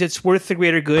as long as it's worth the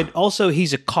greater good. Also,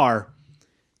 he's a car.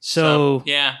 So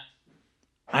yeah.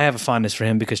 I have a fondness for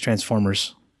him because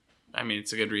Transformers. I mean,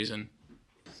 it's a good reason.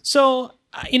 So,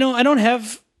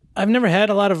 I've never had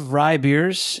a lot of rye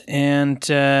beers, and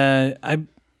I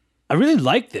really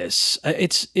like this.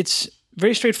 It's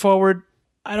very straightforward.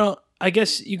 I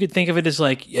guess you could think of it as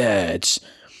like, it's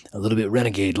a little bit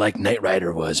renegade like Knight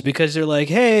Rider was, because they're like,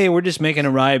 hey, we're just making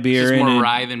a rye beer It's more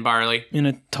rye than barley. in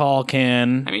a tall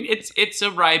can. I mean, it's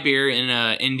a rye beer in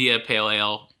a India Pale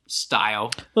Ale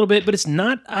style. A little bit, but it's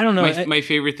not, I don't know. My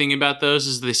favorite thing about those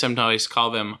is they sometimes call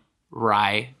them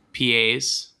rye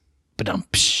PAs.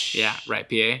 Yeah, rye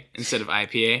PA instead of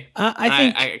IPA.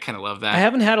 I kind of love that. I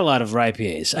haven't had a lot of rye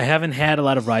PAs. I haven't had a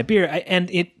lot of rye beer. I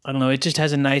don't know, it just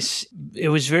has a nice, it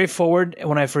was very forward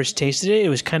when I first tasted it. It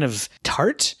was kind of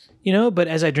tart, but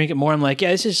as I drink it more, I'm like,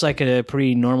 this is like a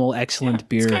pretty normal, excellent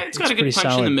beer. It's got a good punch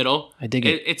solid. in the middle. I dig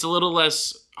it. It's a little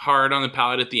less hard on the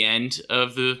palate at the end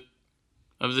of the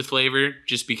flavor,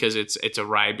 just because it's a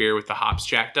rye beer with the hops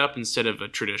jacked up instead of a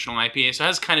traditional IPA. So it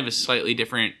has kind of a slightly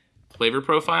different flavor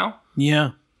profile.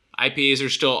 Yeah. IPAs are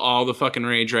still all the fucking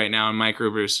rage right now in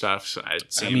microbrew stuff. So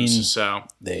it seems.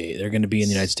 They're going to be in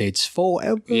the United States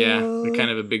forever. Yeah, they're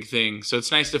kind of a big thing. So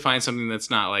it's nice to find something that's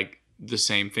not like the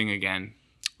same thing again.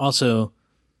 Also,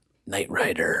 Knight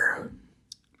Rider.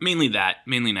 Mainly Knight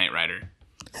Rider.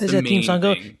 How does that theme song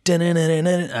go? I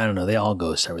don't know. They all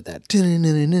start with that.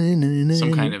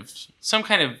 Some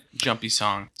kind of jumpy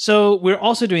song. So we're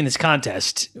also doing this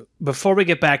contest. Before we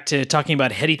get back to talking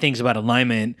about heady things about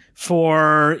alignment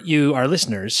for you, our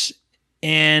listeners,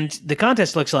 and the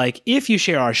contest looks like if you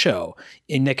share our show,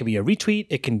 and that could be a retweet,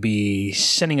 it can be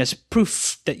sending us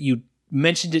proof that you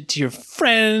mentioned it to your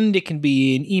friend, it can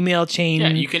be an email chain. Yeah,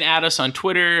 you can add us on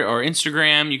Twitter or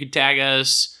Instagram. You can tag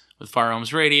us with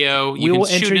Firearms Radio. We will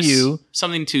enter you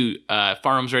something to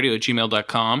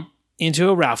firearmsradio@gmail.com into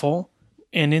a raffle,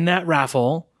 and in that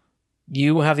raffle,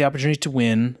 you will have the opportunity to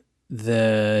win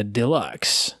the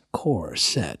deluxe core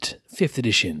set, 5th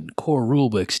edition core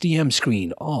rulebooks, DM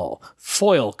screen, all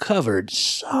foil covered,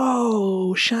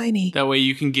 so shiny. That way,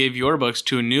 you can give your books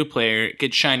to a new player,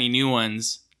 get shiny new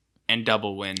ones, and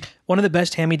double win. One of the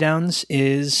best hand-me-downs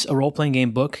is a role-playing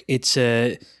game book. It's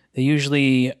a They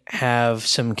usually have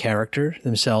some character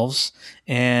themselves,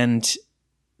 and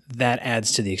that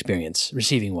adds to the experience.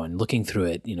 Receiving one, looking through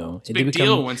it, it's a big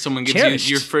deal when someone gives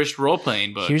you your first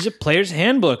role-playing book. Here's a player's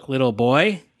handbook, little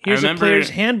boy. Here's a player's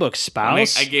handbook,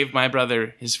 spouse. I gave my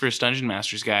brother his first Dungeon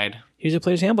Master's guide. Here's a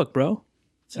player's handbook, bro.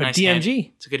 It's a nice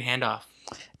DMG. It's a good handoff.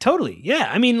 Totally. Yeah.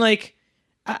 I mean, like,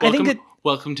 I think that.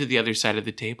 Welcome to the other side of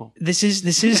the table. This is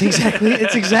exactly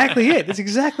it's exactly it. It's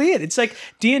exactly it. It's like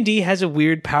D&D has a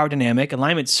weird power dynamic.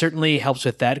 Alignment certainly helps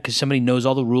with that because somebody knows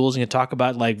all the rules and can talk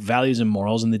about like values and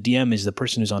morals, and the DM is the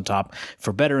person who's on top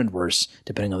for better and worse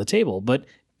depending on the table. But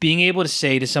being able to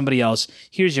say to somebody else,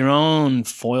 here's your own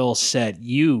foil set.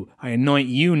 I anoint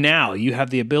you now. You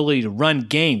have the ability to run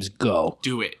games. Go.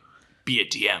 Do it. Be a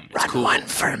DM. It's run cool. One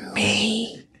for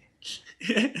me.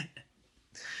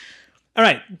 All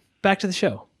right. Back to the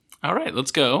show. All right,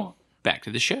 let's go back to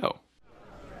the show.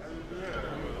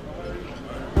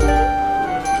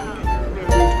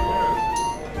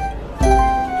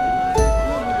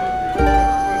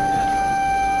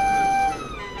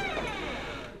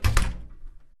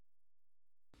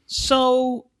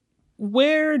 So,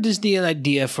 where does the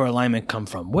idea for alignment come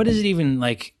from? What is it even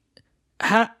like?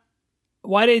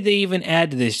 Why did they even add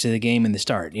this to the game in the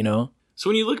start, So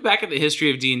when you look back at the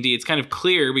history of D&D, it's kind of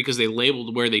clear because they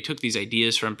labeled where they took these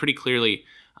ideas from pretty clearly.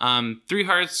 3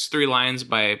 Hearts, 3 Lions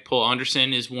by Paul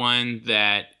Anderson is one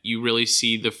that you really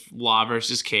see the law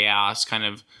versus chaos kind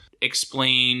of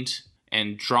explained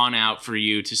and drawn out for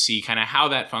you to see kind of how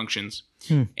that functions.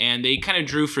 And they kind of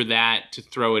drew for that to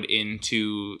throw it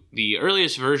into the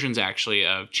earliest versions, actually,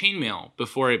 of Chainmail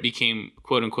before it became,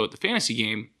 quote-unquote, the fantasy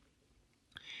game.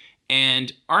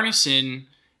 And Arneson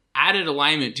added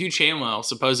alignment to Chainmail,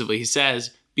 supposedly, he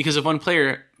says, because of one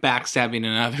player backstabbing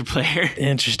another player.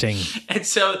 Interesting. And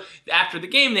so after the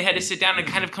game, they had to sit down and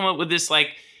kind of come up with this like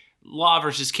law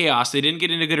versus chaos. They didn't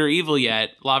get into good or evil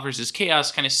yet. Law versus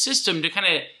chaos kind of system to kind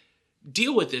of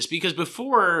deal with this, because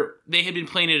before they had been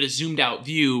playing at a zoomed out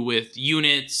view with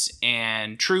units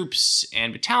and troops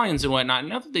and battalions and whatnot.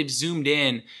 Now that they've zoomed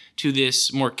in to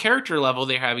this more character level,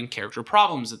 they're having character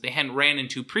problems that they hadn't ran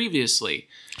into previously.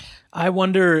 I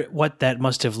wonder what that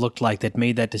must have looked like that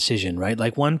made that decision, right?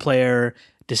 Like one player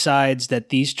decides that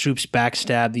these troops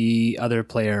backstab the other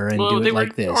player and do it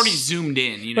like this. They were already zoomed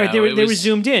in, Right, they were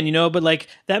zoomed in, but like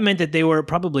that meant that they were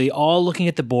probably all looking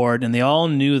at the board and they all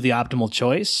knew the optimal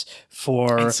choice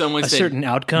for a certain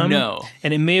outcome. No.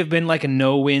 And it may have been like a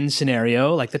no-win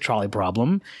scenario, like the trolley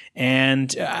problem.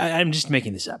 And I'm just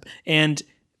making this up. And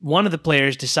one of the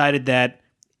players decided that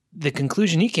the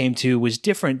conclusion he came to was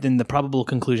different than the probable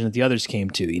conclusion that the others came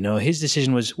to. You know, his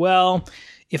decision was, well,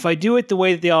 if I do it the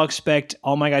way that they all expect,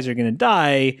 all my guys are going to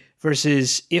die,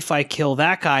 versus if I kill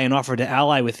that guy and offer to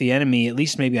ally with the enemy, at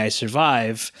least maybe I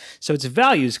survive. So it's a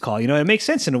values call. You know, it makes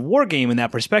sense in a war game in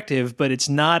that perspective, but it's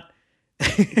not.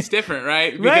 It's different,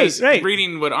 right? Because right.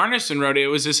 reading what Arneson wrote, it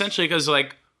was essentially because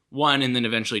like one and then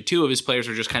eventually two of his players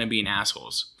were just kind of being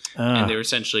assholes. And they were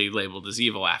essentially labeled as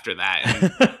evil after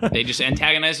that. And they just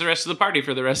antagonized the rest of the party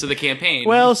for the rest of the campaign.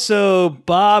 Well, so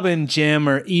Bob and Jim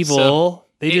are evil.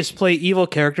 They just play evil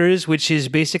characters, which is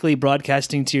basically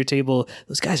broadcasting to your table,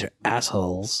 those guys are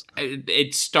assholes.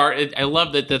 I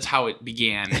love that that's how it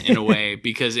began in a way,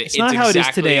 because it's not how it is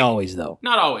today always, though.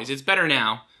 Not always. It's better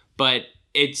now, but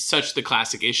it's such the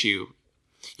classic issue.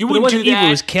 You but wouldn't it wasn't do that. evil,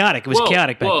 it was chaotic. It was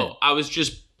chaotic back then. I was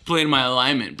just playing my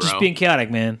alignment, bro. Just being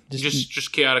chaotic, man.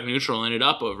 Just chaotic neutral ended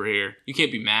up over here. You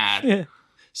can't be mad. Yeah.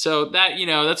 So that,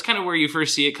 that's kind of where you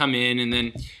first see it come in. And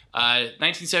then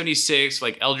 1976,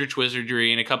 like Eldritch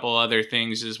Wizardry and a couple other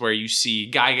things is where you see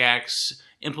Gygax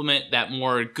implement that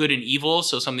more good and evil.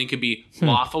 So something could be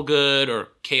lawful good or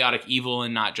chaotic evil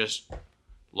and not just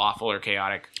lawful or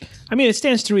chaotic. I mean, it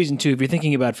stands to reason, too. If you're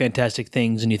thinking about fantastic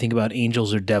things and you think about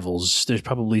angels or devils, there's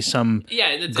probably some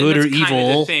good or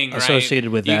evil thing,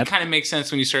 associated with that. It kind of makes sense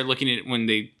when you start looking at when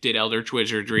they did Eldritch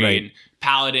Wizardry and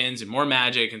paladins and more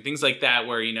magic and things like that,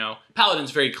 where,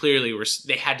 paladins very clearly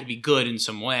they had to be good in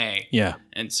some way. Yeah.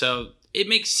 And so it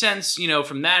makes sense,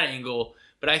 from that angle.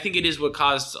 But I think it is what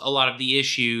caused a lot of the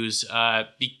issues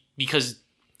because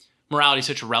morality is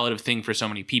such a relative thing for so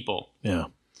many people. Yeah.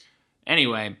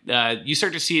 Anyway, you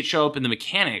start to see it show up in the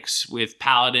mechanics with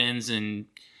paladins and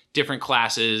different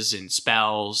classes and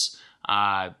spells.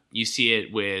 You see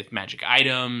it with magic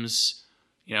items,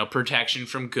 protection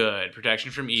from good,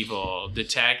 protection from evil,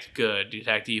 detect good,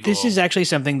 detect evil. This is actually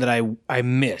something that I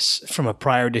miss from a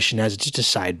prior edition as just a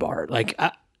sidebar. Like,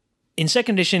 in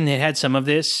second edition, it had some of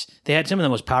this. They had some of the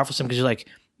most powerful stuff because you're like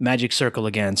magic circle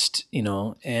against,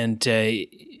 and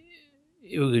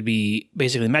it would be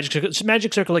basically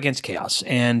magic circle against chaos,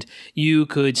 and you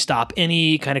could stop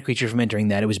any kind of creature from entering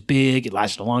that. It was big. It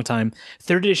lasted a long time.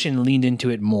 Third edition leaned into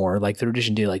it more. Like third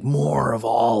edition did like more of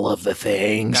all of the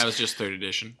things. That was just third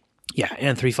edition. Yeah,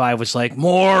 and 3.5 was like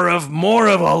more of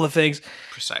all the things.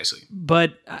 Precisely.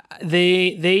 But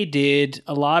they did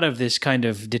a lot of this kind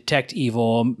of detect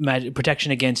evil,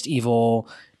 protection against evil.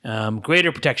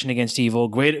 Greater protection against evil,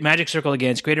 greater magic circle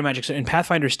against, greater magic circle, and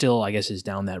Pathfinder still, I guess, is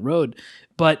down that road.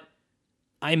 But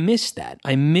I miss that.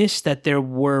 I miss that there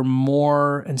were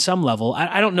more, in some level.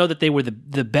 I don't know that they were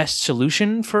the best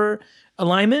solution for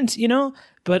alignment,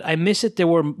 but I miss it. There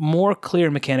were more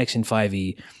clear mechanics in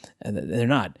 5e. They're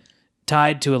not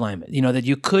tied to alignment, that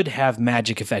you could have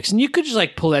magic effects, and you could just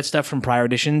like pull that stuff from prior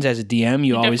editions as a DM.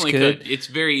 You always could. It's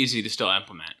very easy to still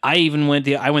implement. I even went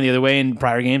the other way in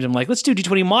prior games. I'm like, let's do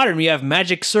D20 Modern. We have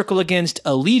magic circle against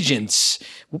allegiance,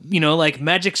 like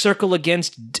magic circle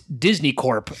against Disney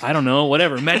Corp. I don't know,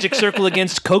 whatever. Magic circle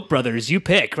against Koch brothers. You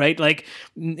pick, right? Like,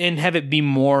 and have it be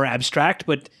more abstract,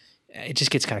 but it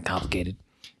just gets kind of complicated.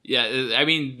 Yeah, I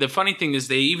mean, the funny thing is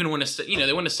they even went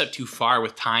they went a step too far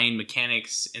with tying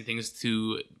mechanics and things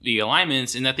to the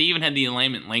alignments, in that they even had the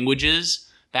alignment languages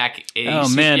back.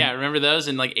 Man, yeah, remember those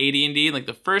in like AD&D, like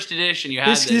the first edition? You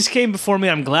had this came before me.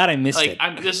 I'm glad I missed it.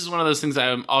 This is one of those things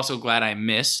I'm also glad I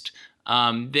missed.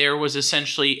 There was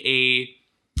essentially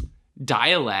a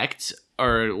dialect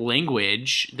or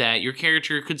language that your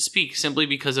character could speak simply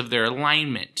because of their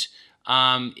alignment.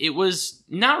 It was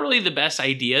not really the best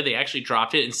idea. They actually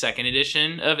dropped it in second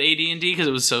edition of AD&D because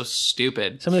it was so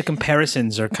stupid. Some of the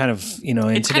comparisons are kind of,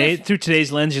 through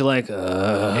today's lens, you're like,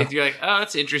 You're like, oh,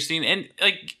 that's interesting. And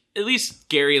like, at least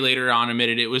Gary later on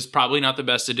admitted it was probably not the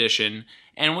best edition.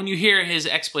 And when you hear his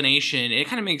explanation, it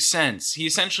kind of makes sense. He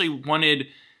essentially wanted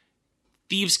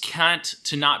Thieves' Cant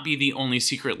to not be the only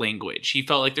secret language. He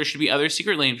felt like there should be other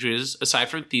secret languages aside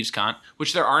from Thieves' Cant,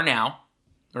 which there are now,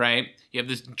 right? You have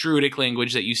this druidic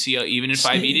language that you see even in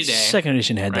 5e today. Second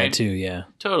edition had that too, yeah.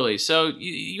 Totally. So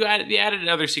you added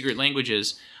other secret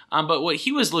languages. But what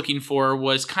he was looking for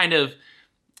was kind of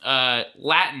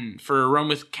Latin for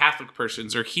Roman Catholic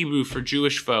persons or Hebrew for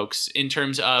Jewish folks, in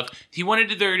terms of he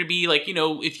wanted there to be like,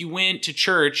 if you went to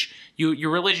church,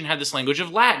 your religion had this language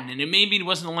of Latin, and it maybe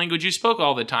wasn't the language you spoke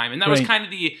all the time. And that was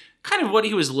kind of what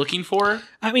he was looking for.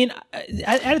 I mean,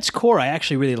 at its core, I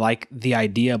actually really like the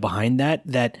idea behind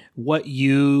that what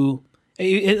you,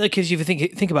 like, because if you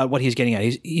think about what he's getting at,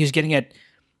 he's getting at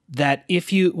that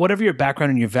if you, whatever your background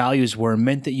and your values were,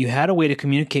 meant that you had a way to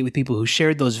communicate with people who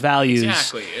shared those values.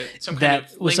 Exactly. Some kind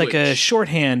That of was like a language.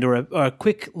 shorthand or a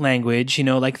quick language,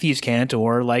 like Thieves' Cant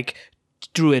or like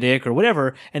Druidic or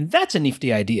whatever. And that's a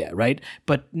nifty idea, right?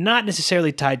 But not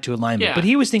necessarily tied to alignment. Yeah. But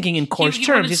he was thinking in coarse he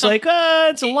terms. wanted He's some- like,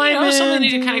 it's alignment. Something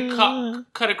to kind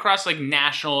of cut across like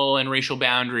national and racial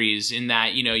boundaries in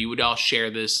that, you would all share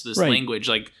this Right. language,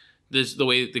 like this, the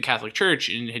way the Catholic Church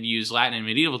had used Latin in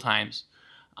medieval times.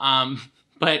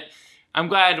 But I'm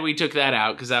glad we took that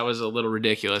out because that was a little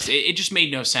ridiculous. It just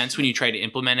made no sense when you tried to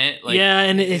implement it. Like, yeah,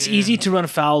 and it's easy to run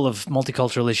afoul of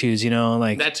multicultural issues,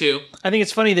 like that too. I think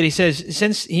it's funny that he says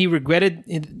since he regretted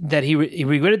that he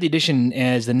regretted the addition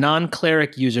as the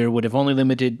non-cleric user would have only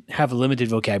have a limited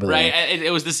vocabulary. Right,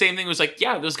 it was the same thing. It was like,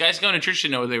 yeah, those guys going to church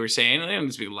didn't know what they were saying. They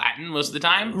didn't speak Latin most of the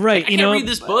time. Right, I can't read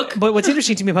this book. But what's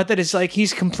interesting to me about that is like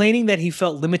he's complaining that he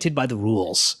felt limited by the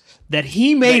rules that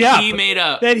he made up.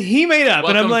 That he made up,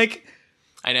 and I'm Welcome. like,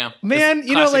 I know, man,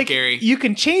 Classic like Gary. you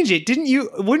can change it, didn't you?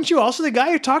 Wouldn't you also the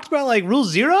guy who talked about like rule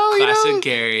 0? Classic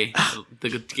Gary,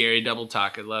 the Gary double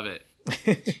talk. I love it.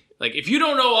 Like if you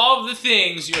don't know all of the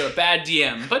things, you're a bad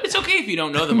DM. But it's okay if you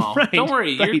don't know them all. Right, Don't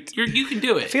worry, right. you can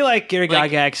do it. I feel like Gary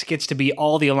Gygax gets to be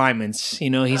all the alignments.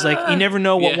 He's like you never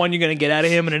know what yeah. one you're going to get out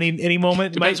of him at any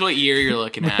moment. Depends what year you're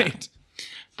looking at. Right.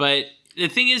 But the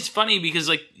thing is funny because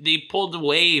like they pulled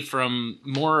away from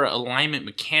more alignment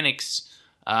mechanics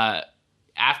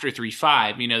after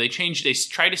 3.5. They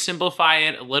tried to simplify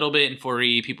it a little bit in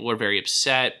 4E. People were very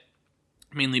upset,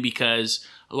 mainly because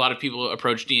a lot of people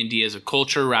approach D&D as a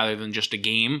culture rather than just a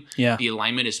game. Yeah. The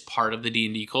alignment is part of the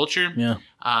D&D culture. Yeah.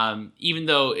 Even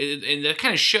though, and that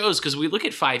kind of shows because we look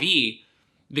at 5E,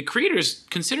 the creators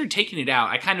considered taking it out.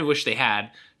 I kind of wish they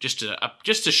had just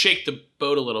to shake the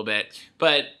boat a little bit,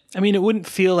 but I mean, it wouldn't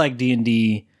feel like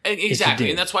D&D. exactly,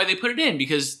 and that's why they put it in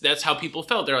because that's how people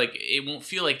felt. They're like, it won't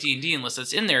feel like D&D unless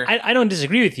that's in there. I don't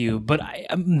disagree with you, but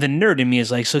the nerd in me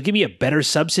is like, so give me a better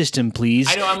subsystem, please.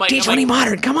 I know, I'm like- D20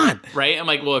 Modern, come on. Right? I'm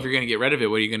like, well, if you're going to get rid of it,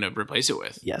 what are you going to replace it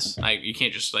with? Yes. Like, you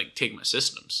can't just like take my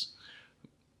systems.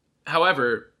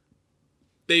 However,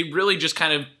 they really just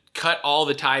kind of cut all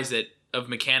the ties of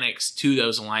mechanics to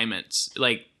those alignments.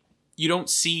 Like, you don't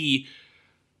see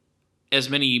as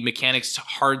many mechanics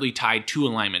hardly tied to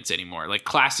alignments anymore. Like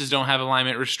classes don't have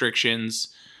alignment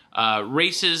restrictions.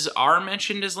 Races are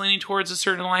mentioned as leaning towards a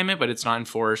certain alignment, but it's not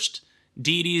enforced.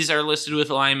 Deities are listed with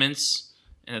alignments,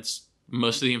 and that's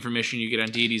most of the information you get on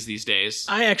deities these days.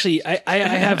 I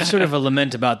have sort of a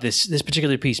lament about this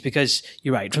particular piece because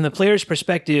you're right. From the player's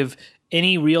perspective,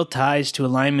 any real ties to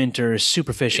alignment are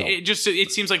superficial.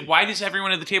 It seems like, why does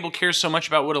everyone at the table care so much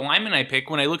about what alignment I pick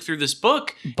when I look through this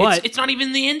book? But- it's not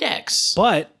even the index.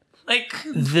 But Like,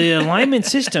 the alignment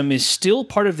system is still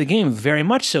part of the game, very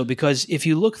much so, because if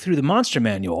you look through the monster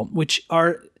manual, which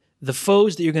are the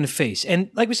foes that you're going to face, and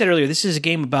like we said earlier, this is a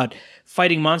game about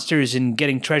fighting monsters and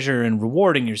getting treasure and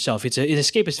rewarding yourself. It's an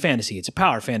escapist fantasy. It's a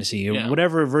power fantasy, or Yeah.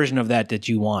 whatever version of that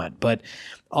you want. But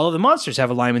all of the monsters have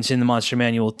alignments in the monster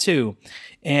manual too,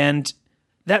 and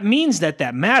that means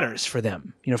that matters for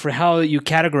them. For how you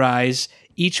categorize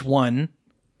each one.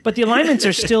 But the alignments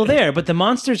are still there. But the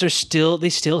monsters they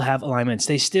still have alignments.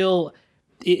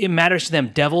 It matters to them.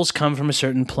 Devils come from a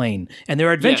certain plane. And there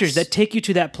are adventures Yes. that take you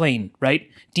to that plane, right?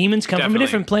 Demons come from a Definitely.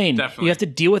 different plane. Definitely. You have to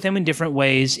deal with them in different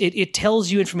ways. It tells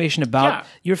you information about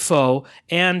your foe.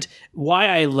 And why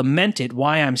I lament it,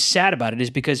 why I'm sad about it,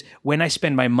 is because when I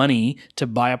spend my money to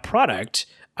buy a product,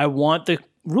 I want the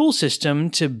rule system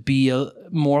to be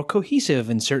more cohesive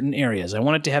in certain areas. I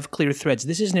want it to have clear threads.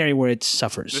 This is an area where it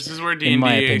suffers. this is where in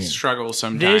my D&D opinion. struggles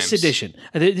sometimes.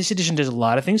 This edition does a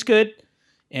lot of things good,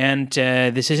 and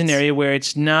this is an area where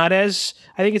it's not as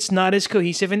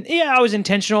cohesive. And yeah, I was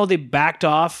intentional. They backed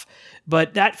off,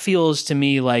 but that feels to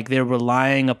me like they're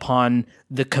relying upon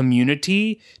the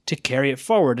community to carry it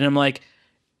forward. And I'm like,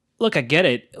 look, I get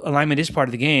it. Alignment is part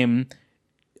of the game.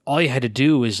 All you had to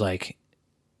do is like,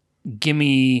 give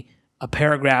me a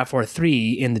paragraph or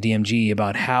 3 in the DMG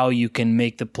about how you can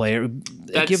make the player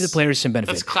give the players some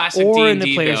benefit. That's classic or in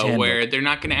D&D, the player's though, handbook. where they're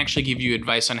not going to actually give you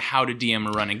advice on how to DM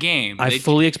or run a game. I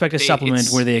fully expect a supplement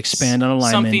where they expand on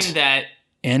alignment Something that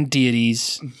and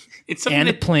deities it's something and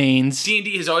that planes.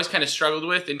 D&D has always kind of struggled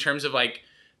with in terms of like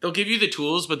they'll give you the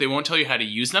tools, but they won't tell you how to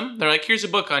use them. They're like, here's a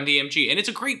book on DMG, and it's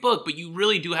a great book, but you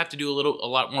really do have to do a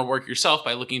lot more work yourself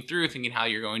by looking through, thinking how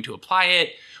you're going to apply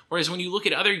it. Whereas when you look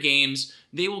at other games,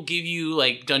 they will give you,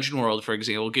 like Dungeon World, for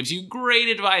example, gives you great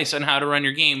advice on how to run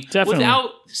your game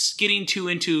without getting too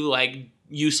into like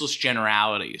useless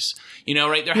generalities.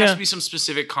 Right? There has to be some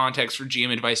specific context for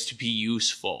GM advice to be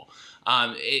useful.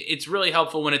 It's really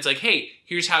helpful when it's like, hey,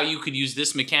 here's how you could use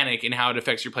this mechanic and how it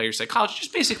affects your player psychology.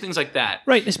 Just basic things like that.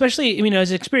 Right, especially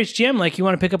as an experienced GM, like you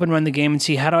want to pick up and run the game and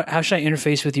see how should I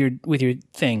interface with your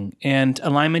thing, and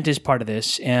alignment is part of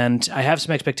this. And I have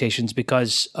some expectations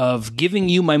because of giving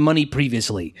you my money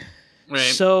previously. Right.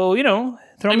 So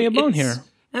throw me a bone here.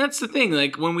 And that's the thing.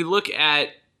 Like when we look at,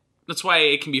 that's why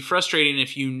it can be frustrating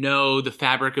if you know the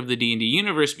fabric of the D&D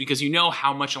universe, because you know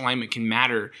how much alignment can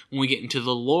matter when we get into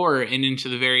the lore and into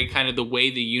the very kind of the way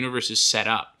the universe is set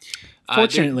up.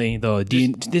 Fortunately, though,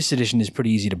 this edition is pretty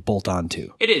easy to bolt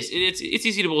onto. It is. It's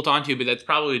easy to bolt onto, but that's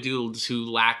probably due to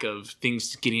lack of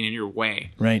things getting in your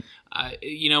way. Right.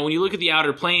 When you look at the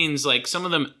Outer Planes, like some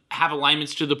of them have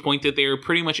alignments to the point that they are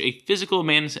pretty much a physical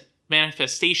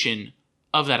manifestation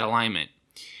of that alignment.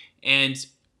 And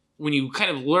when you kind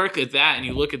of look at that and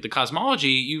you look at the cosmology,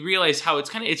 you realize how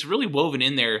it's really woven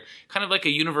in there, kind of like a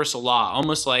universal law,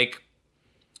 almost like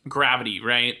gravity,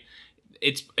 right?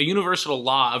 It's a universal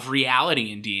law of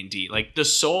reality in D&D. Like the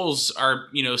souls are,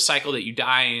 cycle that you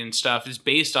die and stuff is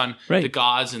based on the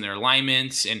gods and their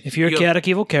alignments. And if you're a chaotic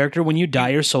evil character, when you die,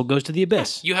 your soul goes to the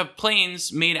abyss. You have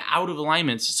planes made out of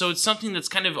alignments. So it's something that's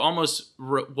kind of almost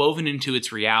woven into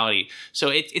its reality. So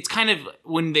it's kind of,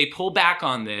 when they pull back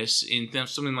on this in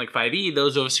something like 5e,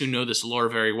 those of us who know this lore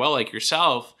very well, like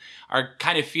yourself, are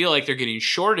kind of feel like they're getting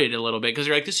shorted a little bit because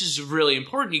they're like, this is really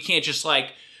important. You can't just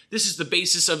this is the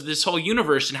basis of this whole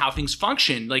universe and how things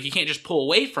function. Like, you can't just pull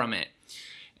away from it.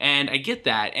 And I get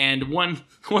that. And one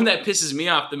that pisses me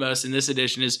off the most in this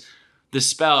edition is the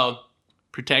spell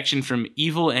Protection from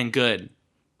Evil and Good.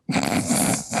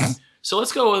 So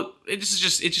let's go. It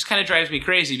just kind of drives me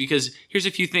crazy because here's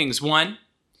a few things. One,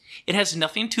 it has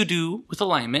nothing to do with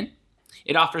alignment.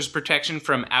 It offers protection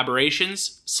from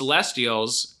aberrations,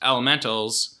 celestials,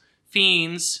 elementals,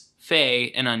 fiends,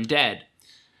 fae, and undead.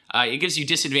 It gives you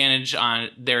disadvantage on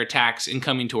their attacks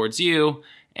incoming towards you,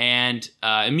 and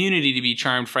immunity to be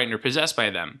charmed, frightened, or possessed by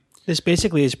them. This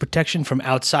basically is protection from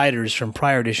outsiders from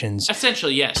prior editions.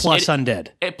 Essentially, yes. Plus undead.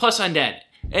 Plus undead.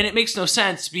 And it makes no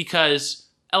sense because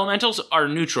elementals are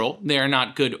neutral. They are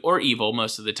not good or evil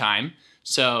most of the time.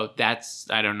 So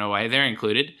I don't know why they're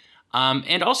included.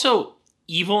 And also,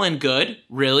 evil and good,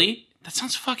 really? That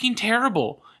sounds fucking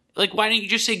terrible. Like, why don't you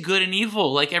just say good and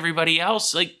evil like everybody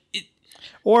else?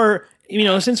 Or,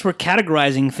 since we're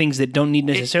categorizing things that don't need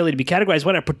necessarily to be categorized,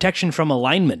 why not protection from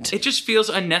alignment? It just feels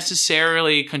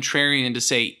unnecessarily contrarian to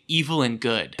say evil and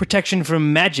good. Protection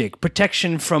from magic.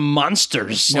 Protection from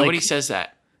monsters. Nobody says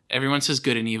that. Everyone says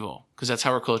good and evil because that's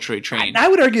how we're culturally trained. I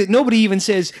would argue that nobody even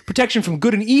says protection from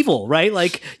good and evil, right?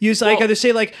 Like, either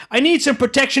say, I need some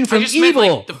protection from evil.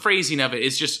 Meant, the phrasing of it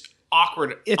is just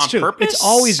awkward it's on true. purpose. It's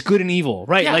always good and evil,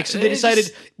 right? Yeah, so they decided,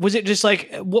 was it just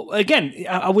again,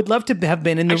 I would love to have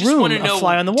been in the room, a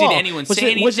fly on the wall. Did anyone say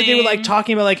anything? Was it they were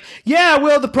talking about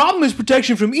the problem is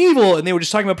protection from evil, and they were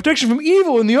just talking about protection from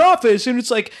evil in the office, and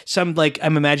it's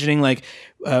I'm imagining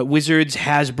Wizards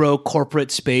Hasbro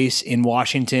corporate space in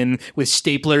Washington with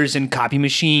staplers and copy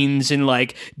machines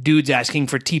and dudes asking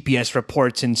for TPS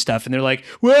reports and stuff, and they're like,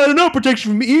 well, I don't know,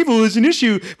 protection from evil is an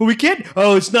issue, but we can't.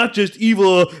 Oh, it's not just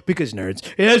evil because nerds.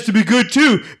 It has to be good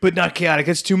too, but not chaotic.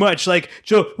 It's too much.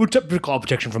 So we call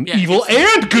protection from evil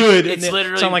and good. It's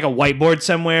literally sound like a whiteboard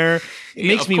somewhere. It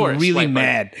makes me really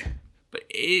mad. But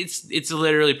it's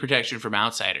literally protection from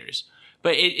outsiders.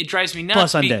 But it drives me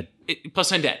nuts. Plus undead.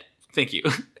 Plus undead. Thank you.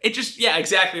 It just,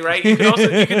 exactly, right? You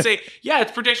could say,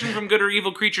 it's protection from good or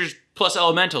evil creatures plus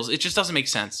elementals. It just doesn't make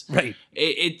sense. Right.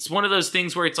 It's one of those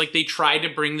things where it's they tried to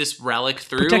bring this relic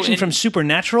through. Protection from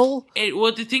supernatural?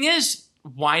 Well, the thing is,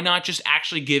 why not just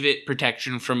actually give it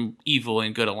protection from evil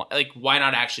and good? Why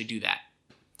not actually do that?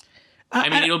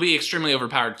 It'll be extremely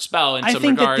overpowered spell in some regards. I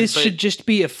think that this should just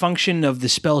be a function of the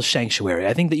spell sanctuary.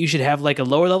 I think that you should have a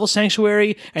lower level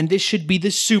sanctuary, and this should be the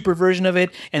super version of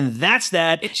it, and that's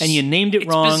that. And you named it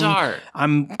wrong. It's bizarre.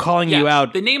 I'm calling you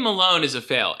out. The name alone is a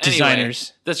fail. Designers.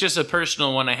 Anyway, that's just a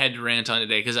personal one I had to rant on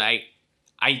today because I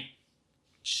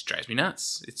just drives me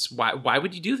nuts. It's why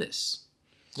would you do this?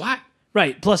 Why?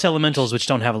 Right. Plus elementals, which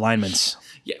don't have alignments.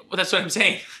 Yeah, well, that's what I'm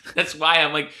saying. That's why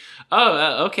I'm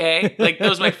okay. That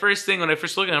was my first thing when I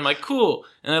first looked at it. I'm like, cool.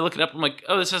 And I look it up. I'm like,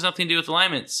 oh, this has nothing to do with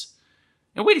alignments.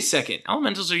 And wait a second.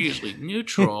 Elementals are usually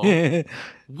neutral.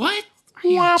 What are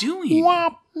you doing?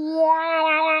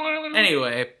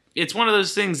 Anyway, it's one of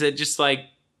those things that just kind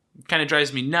of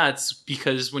drives me nuts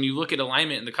because when you look at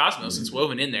alignment in the cosmos, it's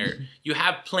woven in there. You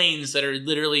have planes that are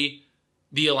literally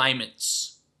the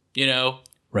alignments,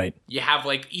 Right. You have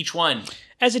each one.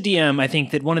 As a DM, I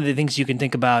think that one of the things you can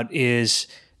think about is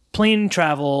plane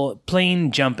travel,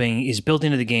 plane jumping is built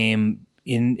into the game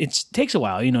it takes a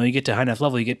while. You get to high enough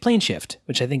level, you get plane shift,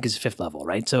 which I think is 5th level,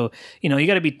 right? So, you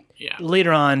got to be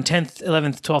later on 10th,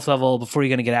 11th, 12th level before you're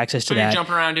going to get access to that. You're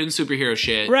jumping around doing superhero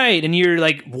shit. Right, and you're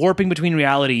like warping between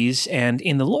realities, and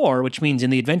in the lore, which means in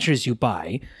the adventures you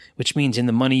buy, which means in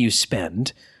the money you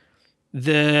spend,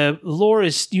 the lore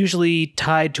is usually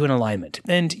tied to an alignment.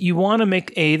 And you want to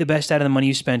make A, the best out of the money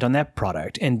you spent on that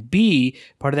product, and B,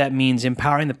 part of that means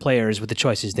empowering the players with the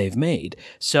choices they've made.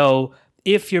 So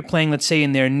if you're playing, let's say,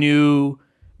 in their new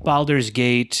Baldur's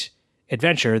Gate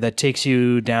adventure that takes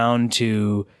you down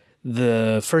to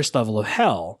the first level of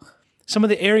Hell, some of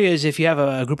the areas, if you have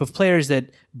a group of players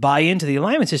that buy into the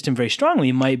alignment system very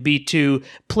strongly, might be to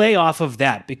play off of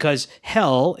that, because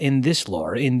Hell in this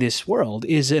lore, in this world,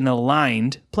 is an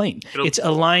aligned plane. It's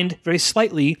aligned very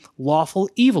slightly lawful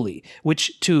evilly,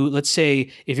 which to, let's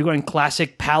say, if you're going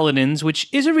classic paladins, which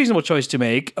is a reasonable choice to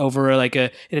make over like an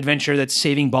adventure that's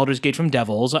saving Baldur's Gate from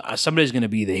devils, somebody's going to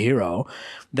be the hero,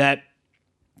 that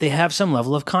they have some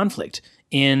level of conflict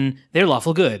in their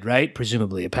lawful good, right?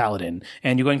 Presumably a paladin,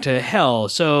 and you're going to Hell.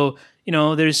 So,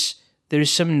 there's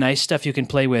some nice stuff you can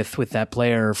play with that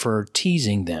player for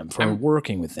teasing them, for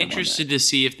working with them. Interested to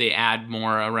see if they add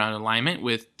more around alignment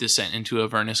with Descent into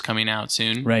Avernus coming out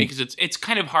soon. Right. Because it's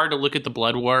kind of hard to look at the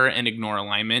Blood War and ignore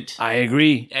alignment. I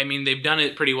agree. I mean, they've done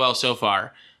it pretty well so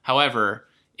far. However,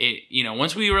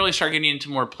 once we really start getting into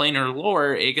more planar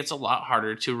lore, it gets a lot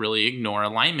harder to really ignore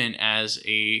alignment as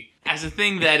a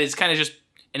thing that is kind of just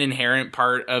an inherent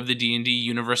part of the D&D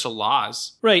universal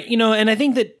laws. Right. And I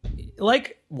think that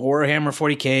like Warhammer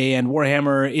 40K and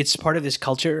Warhammer, it's part of this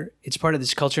culture.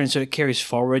 And so it carries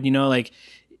forward, like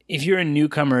if you're a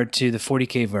newcomer to the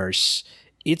 40K verse,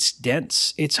 it's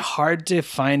dense. It's hard to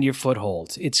find your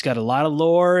foothold. It's got a lot of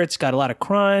lore. It's got a lot of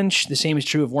crunch. The same is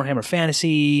true of Warhammer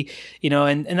Fantasy,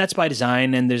 and that's by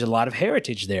design, and there's a lot of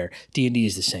heritage there. D&D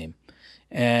is the same.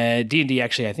 D&D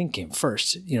actually, I think, came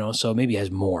first, so maybe it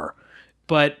has more.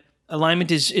 But alignment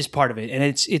is part of it, and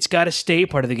it's got to stay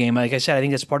part of the game. Like I said, I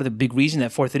think that's part of the big reason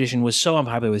that 4th edition was so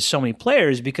unpopular with so many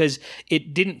players, because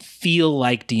it didn't feel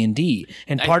like D&D.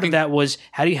 And part of that was,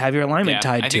 how do you have your alignment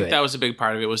tied to it? I think that was a big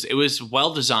part of it. It was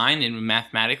well designed and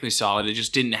mathematically solid. It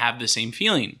just didn't have the same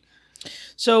feeling.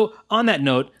 So on that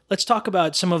note, let's talk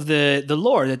about some of the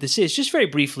lore that this is, just very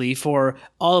briefly, for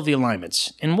all of the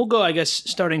alignments. And we'll go, I guess,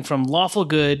 starting from lawful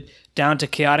good down to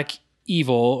chaotic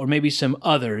evil, or maybe some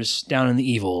others down in the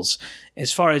evils,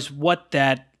 as far as what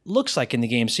that looks like in the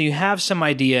game. So you have some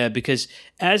idea, because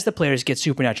as the players get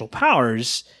supernatural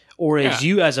powers, or as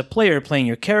you as a player playing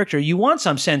your character, you want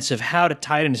some sense of how to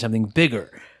tie it into something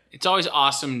bigger. It's always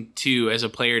awesome, too, as a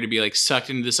player to be like sucked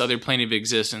into this other plane of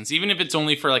existence, even if it's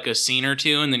only for like a scene or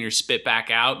two and then you're spit back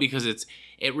out, because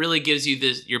it really gives you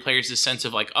your players this sense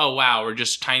of like, oh, wow, we're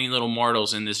just tiny little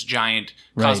mortals in this giant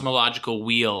cosmological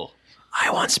wheel. I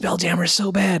want Spelljammer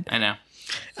so bad. I know.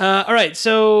 All right,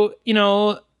 so,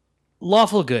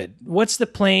 lawful good. What's the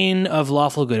plane of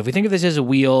lawful good? If we think of this as a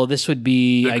wheel, this would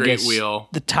be, I guess, wheel.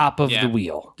 The top of the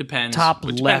wheel. Depends. Top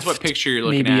Depends left, what picture you're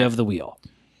looking maybe, at. of the wheel.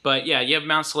 But yeah, you have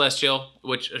Mount Celestial,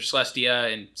 or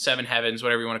Celestia, and Seven Heavens,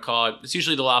 whatever you want to call it. It's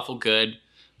usually the lawful good.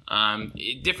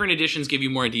 Different editions give you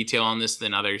more detail on this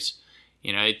than others.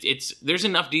 There's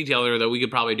enough detail there that we could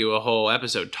probably do a whole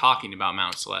episode talking about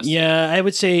Mount Celestia. Yeah, I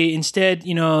would say instead,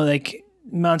 like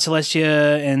Mount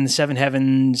Celestia and the Seven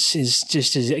Heavens is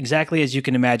just exactly as you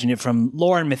can imagine it from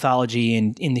lore and mythology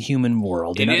and in the human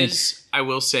world. It is, I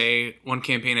will say, one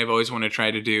campaign I've always wanted to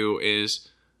try to do is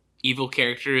evil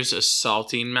characters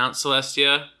assaulting Mount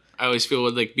Celestia. I always feel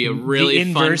would be a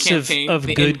really fun campaign. Of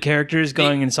good characters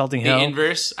going and insulting hell. The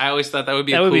inverse. I always thought that would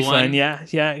be a cool one. That would be fun,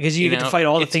 yeah. Because you get to fight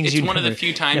all the things It's one of the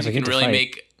few times you can really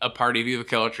make a party of evil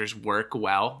characters work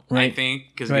well, I think,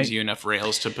 because it gives you enough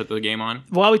rails to put the game on.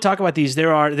 While we talk about these,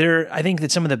 I think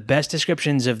that some of the best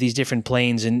descriptions of these different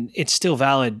planes, and it's still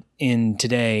valid in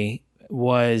today,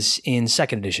 was in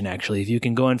 2nd edition, actually. If you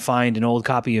can go and find an old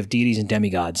copy of Deities and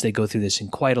Demigods, they go through this in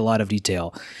quite a lot of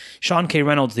detail. Sean K.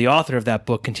 Reynolds, the author of that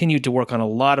book, continued to work on a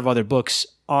lot of other books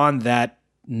on that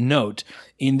note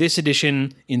in this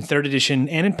edition, in 3rd edition,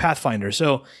 and in Pathfinder.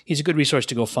 So he's a good resource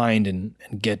to go find and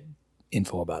get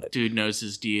info about it. Dude knows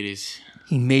his deities.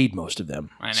 He made most of them.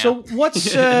 I know. So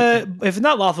what's, if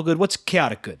not lawful good, what's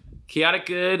chaotic good? Chaotic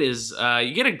good is,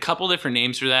 you get a couple different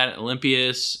names for that.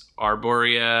 Olympius,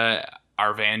 Arborea,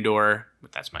 Arvandor,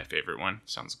 but that's my favorite one.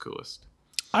 Sounds the coolest.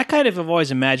 I kind of have always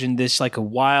imagined this like a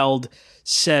wild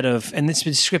set of, and this has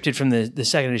been scripted from the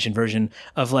 2nd edition version,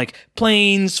 of like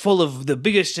planes full of the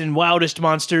biggest and wildest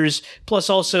monsters,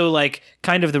 plus also like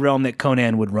kind of the realm that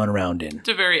Conan would run around in. It's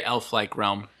a very elf-like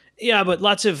realm. Yeah, but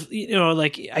lots of,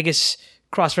 I guess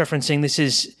cross-referencing, this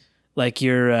is like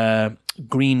your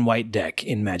green-white deck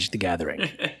in Magic the Gathering.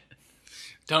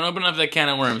 Don't open up that can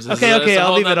of worms. Okay,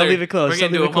 I'll leave it closed. We're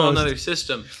going to do a whole other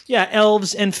system. Yeah,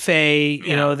 elves and fae,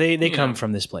 they come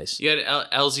from this place. You had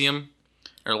Elysium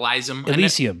or Elysium.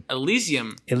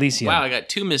 Elysium. Elysium. Wow, I got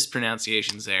 2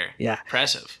 mispronunciations there. Yeah.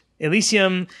 Impressive.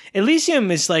 Elysium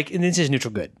is like, and this is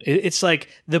neutral good. It's like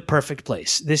the perfect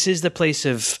place. This is the place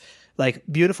of like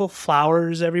beautiful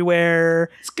flowers everywhere.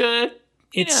 It's good.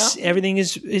 Everything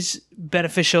is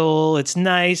beneficial. It's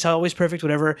nice, always perfect,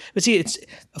 whatever. But see, it's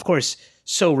of course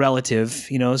so relative,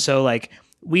 so like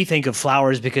we think of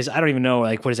flowers because I don't even know,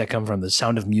 like, where does that come from? The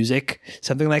Sound of Music,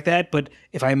 something like that. But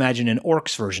if I imagine an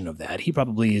orc's version of that, he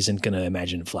probably isn't going to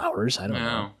imagine flowers. I don't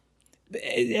know.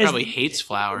 Probably hates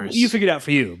flowers. You figured out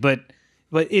for you, but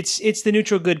it's the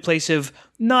neutral good place of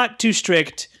not too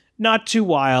strict, not too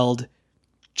wild,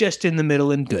 just in the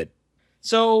middle and good.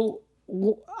 So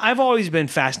I've always been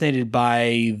fascinated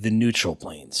by the neutral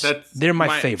planes. They're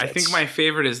my favorites. I think my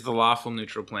favorite is the lawful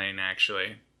neutral plane,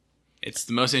 actually. It's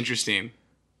the most interesting.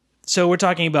 So we're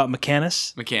talking about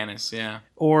Mechanus? Mechanus, yeah.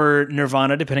 Or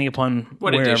Nirvana, depending upon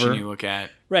what wherever. edition you look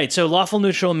at. Right, so lawful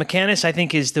neutral Mechanus, I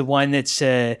think, is the one that's...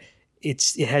 it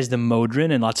has the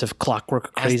Modron and lots of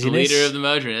clockwork craziness. As the leader of the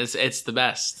Modron. It's the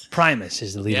best. Primus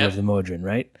is the leader of the Modron,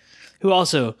 right? Who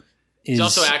also... He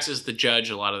also acts as the judge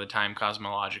a lot of the time,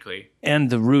 cosmologically. And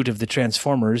the root of the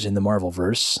Transformers in the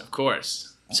Marvel-verse. Of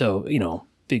course. So,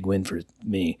 big win for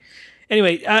me.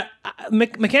 Anyway,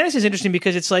 Mechanus is interesting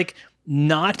because it's like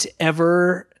not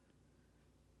ever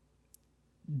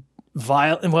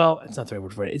violent. Well, it's not the right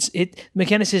word for it.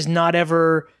 Mechanus is not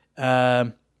ever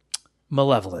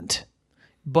malevolent,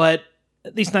 but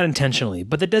at least not intentionally.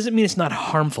 But that doesn't mean it's not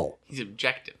harmful. He's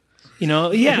objective.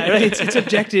 Right? It's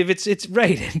objective. It's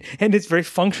right, and it's very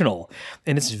functional,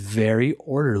 and it's very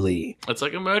orderly. It's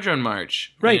like a Modron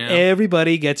march, right?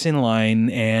 Everybody gets in line,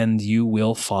 and you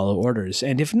will follow orders.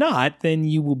 And if not, then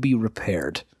you will be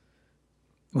repaired,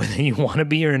 whether you want to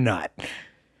be or not.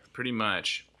 Pretty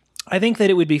much. I think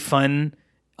that it would be fun,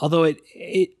 although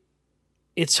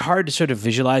it's hard to sort of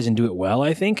visualize and do it well.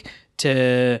 I think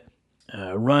to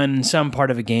run some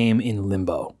part of a game in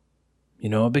limbo,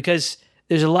 because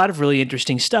there's a lot of really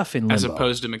interesting stuff in limbo. As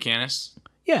opposed to Mechanus?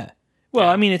 Yeah. Well,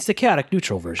 I mean, it's the chaotic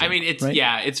neutral version. I mean,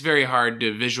 it's very hard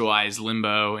to visualize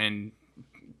limbo and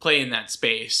play in that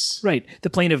space. Right. The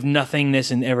plane of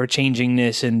nothingness and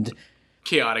ever-changingness and...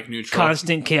 chaotic neutral.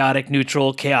 Constant chaotic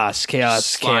neutral. Chaos.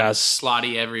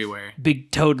 Slotty everywhere.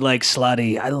 Big toad-like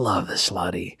slotty. I love the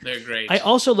slotty. They're great. I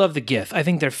also love the Gith. I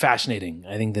think they're fascinating.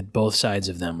 I think that both sides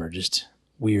of them are just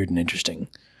weird and interesting.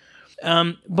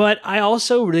 But I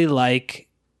also really like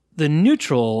the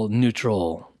neutral,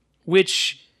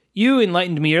 which you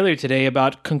enlightened me earlier today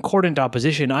about concordant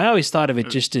opposition. I always thought of it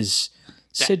just as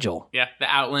sigil. Yeah, the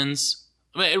outlands.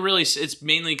 But it's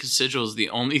mainly because sigil is the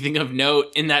only thing of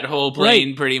note in that whole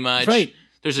plane, pretty much. Right.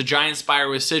 There's a giant spire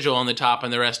with sigil on the top,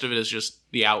 and the rest of it is just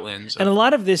the outlands. And a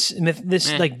lot of this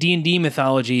like D&D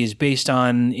mythology is based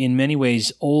on, in many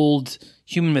ways, old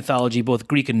human mythology, both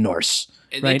Greek and Norse.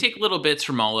 They take little bits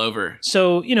from all over.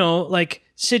 So, like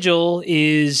sigil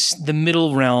is the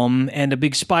middle realm, and a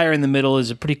big spire in the middle is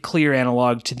a pretty clear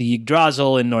analog to the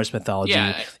Yggdrasil in Norse mythology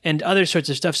and other sorts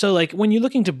of stuff. So, like, when you're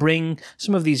looking to bring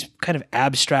some of these kind of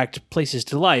abstract places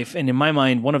to life, and in my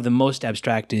mind, one of the most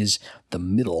abstract is the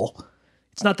middle.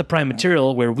 It's not the prime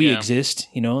material where we exist,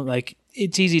 like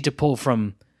it's easy to pull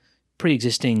from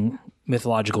pre-existing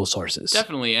mythological sources.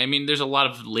 Definitely. I mean, there's a lot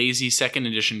of lazy second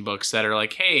edition books that are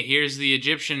like, hey, here's the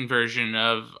Egyptian version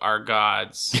of our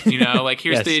gods. Like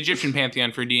here's the Egyptian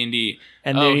pantheon for D&D.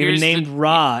 And they're even named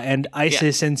Ra and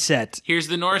Isis and Set. Here's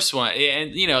the Norse one.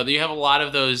 And, you have a lot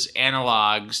of those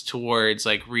analogs towards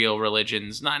like real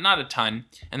religions. Not a ton,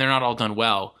 and they're not all done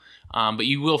well. But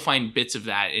you will find bits of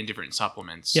that in different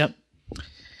supplements. Yep.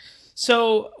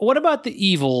 So what about the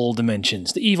evil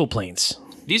dimensions, the evil planes?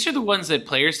 These are the ones that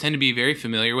players tend to be very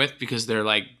familiar with because they're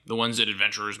like the ones that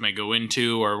adventurers may go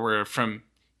into or where from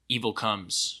evil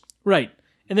comes. Right.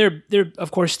 And they're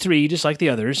of course 3, just like the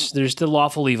others. There's the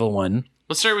lawful evil one.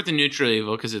 Let's start with the neutral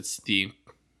evil because it's the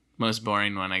most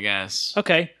boring one, I guess.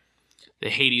 Okay. The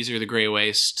Hades or the Grey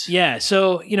Waste. Yeah,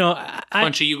 so,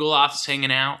 bunch of Yugoloths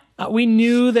hanging out. We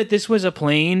knew that this was a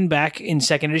plane back in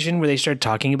 2nd edition where they started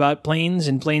talking about planes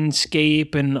and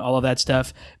Planescape and all of that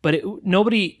stuff. But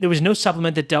there was no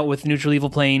supplement that dealt with neutral evil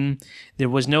plane. There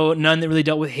was none that really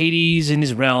dealt with Hades and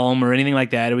his realm or anything like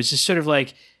that. It was just sort of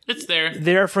like... It's there.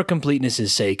 There for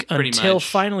completeness' sake. Pretty until much.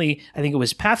 Finally, I think it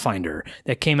was Pathfinder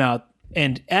that came out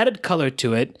and added color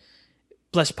to it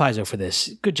bless Paizo for this.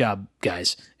 Good job,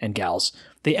 guys and gals.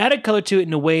 They added color to it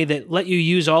in a way that let you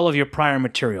use all of your prior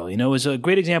material. You know, it was a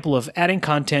great example of adding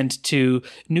content to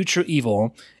Neutral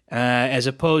Evil as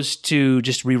opposed to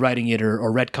just rewriting it or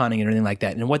retconning it or anything like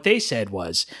that. And what they said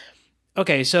was,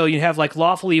 okay, so you have like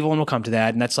lawful evil, and we'll come to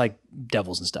that, and that's like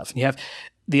devils and stuff. And you have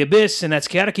the abyss, and that's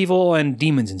chaotic evil and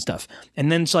demons and stuff.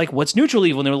 And then it's like, what's neutral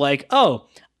evil? And they were like, oh,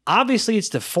 obviously it's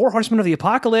the four horsemen of the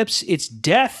apocalypse. It's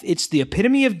death. It's the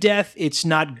epitome of death. It's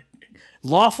not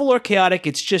lawful or chaotic.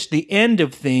 It's just the end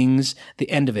of things, the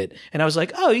end of it. And I was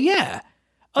like, oh, yeah.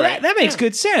 Oh, Right. that makes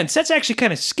good sense. That's actually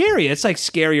kind of scary. It's like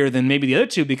scarier than maybe the other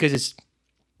two because it's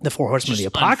the four horsemen of the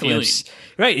Just apocalypse.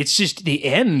 Right. It's just the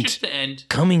end. Just the end.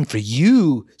 Coming for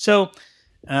you. So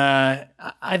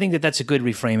I think that that's a good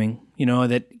reframing, you know,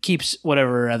 that keeps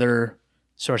whatever other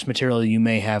source material you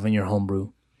may have in your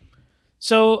homebrew.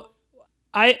 So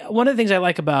one of the things I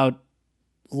like about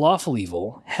lawful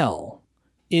evil, hell,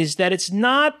 is that it's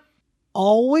not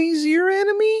always your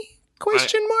enemy?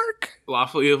 Question mark.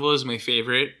 Lawful Evil is my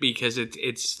favorite because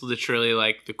it's literally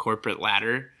like the corporate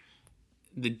ladder.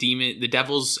 The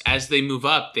devils, as they move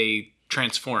up, they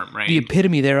transform, right? The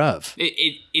epitome thereof.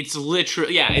 It's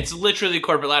literally, it's literally the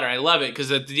corporate ladder. I love it because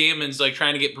the demon's like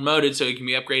trying to get promoted so he can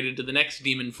be upgraded to the next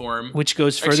demon form, Which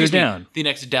goes Or, further excuse me, down. the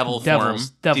next devil Devils.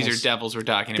 form. Devils. These are devils we're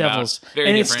talking Devils. about. Very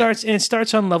and different. it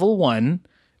starts on level 1,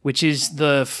 which is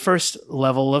the first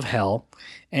level of hell.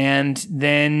 And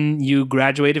then you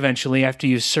graduate eventually after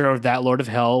you've served that Lord of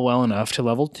Hell well enough to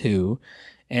level 2.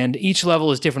 And each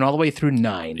level is different all the way through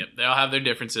 9. Yep, they all have their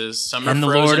differences. Some are And the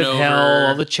frozen Lord of over. Hell,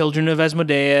 all the children of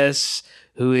Asmodeus,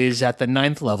 who is at the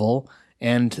 9th level,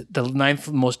 and the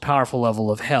 9th most powerful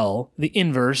level of Hell, the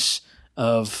inverse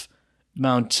of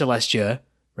Mount Celestia,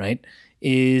 right,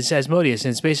 is Asmodeus.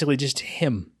 And it's basically just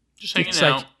him. Just hanging It's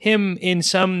out. like him in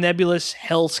some nebulous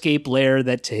hellscape lair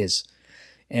that's his.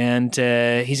 And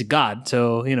he's a god,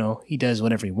 so, you know, he does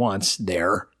whatever he wants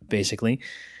there, basically.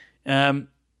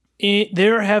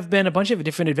 There have been a bunch of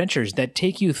different adventures that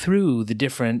take you through the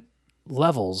different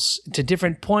levels to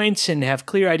different points and have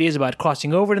clear ideas about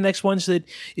crossing over to the next one, so that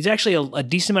it's actually a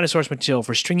decent amount of source material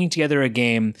for stringing together a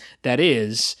game that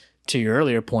is, to your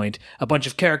earlier point, a bunch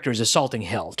of characters assaulting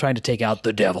hell, trying to take out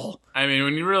the devil. I mean,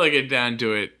 when you really get down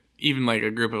to it, even like a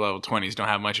group of level 20s don't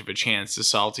have much of a chance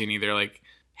assaulting either like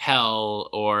Hell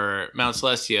or Mount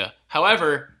Celestia.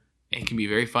 However, it can be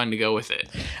very fun to go with it.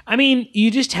 I mean, you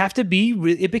just have to be.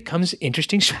 It becomes an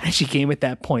interesting strategy game at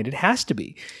that point. It has to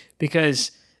be,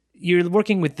 because you're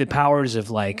working with the powers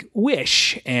of like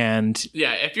wish and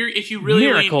Yeah, if you really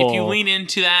Miracle. lean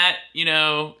into that, you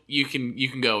know, you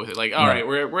can go with it. Like, all right,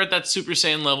 we're at that Super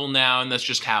Saiyan level now, and that's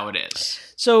just how it is.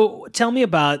 So tell me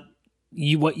about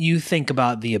what you think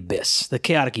about the Abyss, the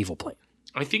chaotic evil plane.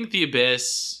 I think the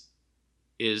Abyss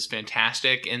is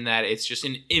fantastic in that it's just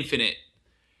an infinite,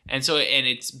 and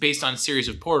it's based on a series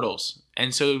of portals,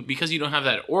 and so because you don't have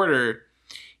that order,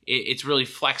 it's really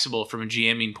flexible from a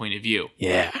GMing point of view.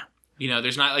 Yeah. You know,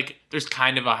 there's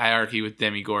kind of a hierarchy with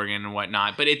Demigorgon and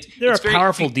whatnot, but There it's are very,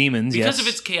 powerful demons, because yes. of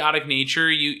its chaotic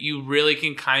nature. You really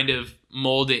can kind of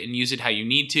mold it and use it how you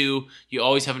need to. You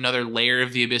always have another layer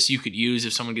of the Abyss you could use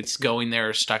if someone gets going there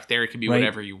or stuck there. It could be Right.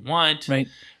 whatever you want. Right.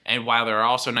 And while there are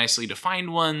also nicely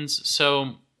defined ones,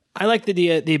 so I like the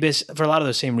Abyss for a lot of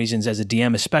those same reasons as a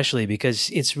DM, especially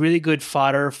because it's really good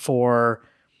fodder for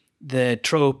the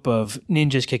trope of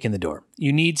ninjas kicking the door.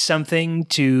 You need something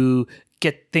to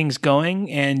get things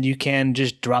going, and you can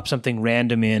just drop something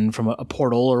random in from a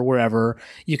portal or wherever.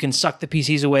 You can suck the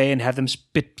PCs away and have them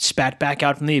spat back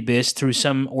out from the Abyss through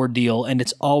some ordeal, and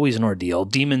it's always an ordeal.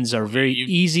 Demons are very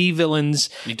easy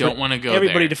villains. you don't want to go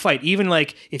Everybody there. to fight. Even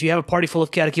like if you have a party full of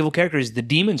chaotic evil characters, the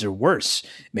demons are worse.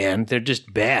 Man, they're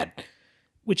just bad,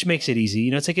 which makes it easy.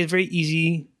 You know, it's like a very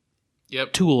easy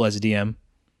Yep, tool as a DM.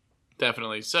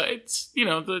 definitely. So it's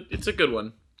it's a good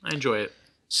one. I enjoy it.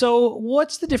 So,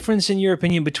 what's the difference, in your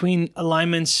opinion, between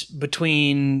alignments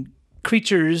between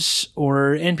creatures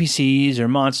or NPCs or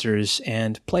monsters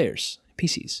and players,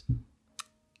 PCs?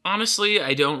 Honestly,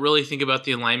 I don't really think about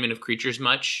the alignment of creatures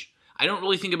much. I don't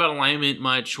really think about alignment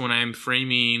much when I'm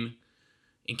framing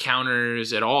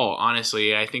encounters at all.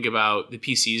 Honestly, I think about the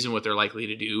PCs and what they're likely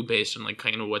to do based on like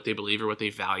kind of what they believe or what they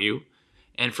value.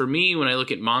 And for me, when I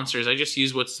look at monsters, I just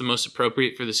use what's the most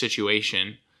appropriate for the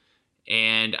situation.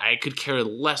 And I could care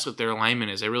less what their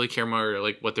alignment is. I really care more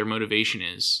like what their motivation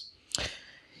is.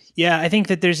 Yeah, I think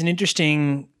that there's an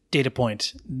interesting data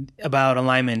point about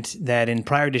alignment, that in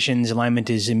prior editions, alignment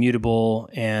is immutable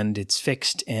and it's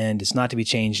fixed and it's not to be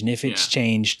changed. And if it's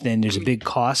changed, then there's a big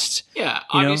cost. Yeah,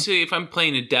 obviously, if I'm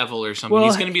playing a devil or something, Well,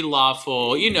 he's going to be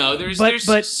lawful. You know, there's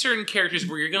certain characters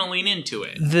where you're going to lean into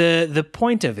it. The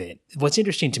point of it, what's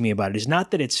interesting to me about it, is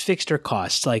not that it's fixed or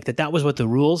cost, like that was what the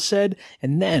rules said.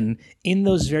 And then in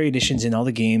those very editions, in all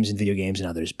the games and video games and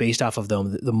others, based off of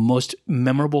them, the most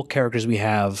memorable characters we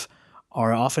have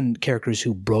are often characters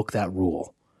who broke that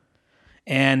rule.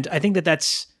 And I think that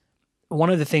that's one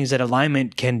of the things that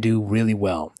alignment can do really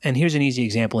well. And here's an easy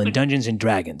example. In Dungeons and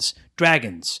Dragons,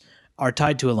 dragons are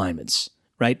tied to alignments,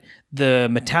 right? The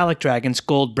metallic dragons,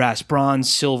 gold, brass,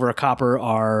 bronze, silver, copper,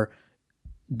 are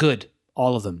good,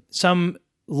 all of them. Some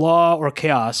law or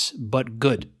chaos, but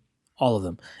good, all of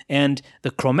them. And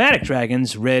the chromatic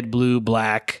dragons, red, blue,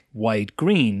 black, white,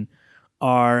 green,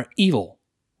 are evil,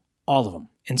 all of them.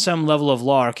 In some level of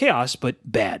law or chaos, but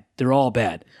bad. They're all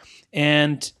bad.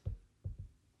 And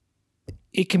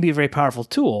it can be a very powerful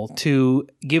tool to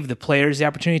give the players the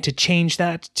opportunity to change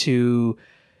that, to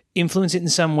influence it in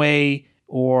some way,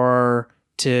 or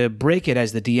to break it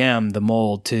as the DM, the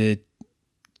mold, to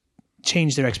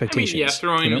change their expectations.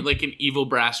 Throwing like an evil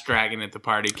brass dragon at the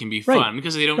party can be fun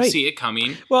because they don't see it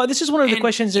coming. Well, this is one of the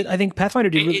questions that I think Pathfinder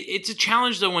did. It's a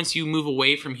challenge, though, once you move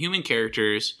away from human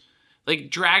characters.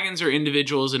 Like, dragons are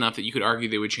individuals enough that you could argue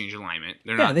they would change alignment.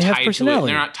 They're not they tied have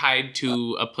personality. They're not tied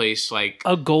to a place like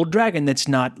a gold dragon that's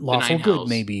not lawful good,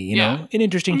 maybe, you know? An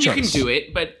interesting choice. You can do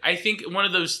it, but I think one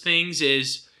of those things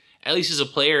is, at least as a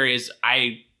player, is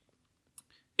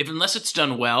unless it's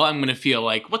done well, I'm gonna feel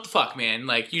like, what the fuck, man?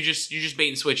 Like, you're just bait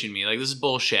and switching me. Like, this is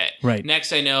bullshit. Right.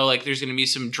 Next, I know, like, there's gonna be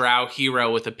some drow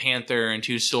hero with a panther and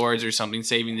 2 swords or something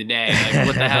saving the day. Like,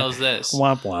 what the hell is this?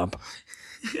 Womp womp.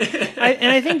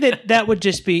 I think that would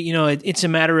just be, you know, it's a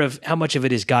matter of how much of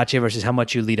it is gotcha versus how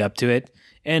much you lead up to it.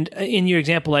 And in your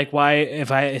example, like, why,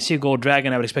 if I see a gold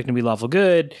dragon, I would expect him to be lawful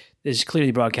good. There's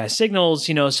clearly broadcast signals,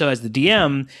 you know, so as the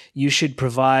DM, you should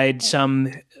provide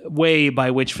some way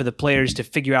by which for the players to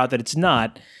figure out that it's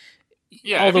not.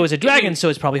 Yeah, although it's a dragon, so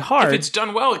it's probably hard. If it's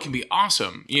done well, it can be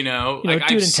awesome, you know? Like,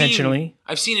 do it intentionally.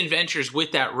 I've seen adventures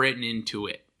with that written into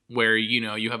it, where, you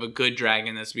know, you have a good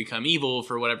dragon that's become evil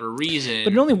for whatever reason.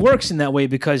 But it only works in that way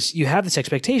because you have this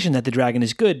expectation that the dragon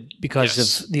is good because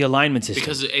of the alignment system.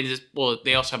 Because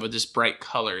they also have this bright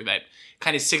color that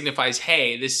kind of signifies,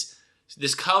 hey, this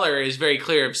color is very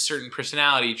clear of certain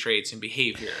personality traits and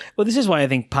behavior. Well, this is why I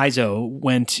think Paizo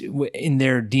went in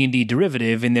their D&D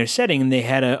derivative, in their setting, and they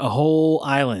had a whole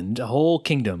island, a whole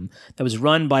kingdom that was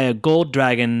run by a gold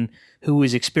dragon who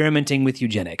was experimenting with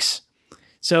eugenics.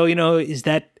 So, you know, is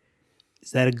that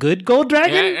a good gold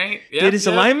dragon? Did his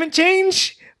alignment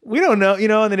change? We don't know, you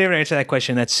know, and they never answer that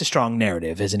question. That's a strong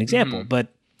narrative as an example. Mm-hmm.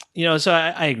 But, you know, so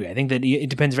I agree. I think that it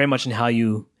depends very much on how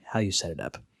you set it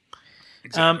up.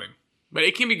 Exactly. But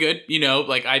it can be good, you know,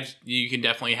 like you can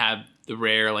definitely have the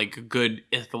rare, like, good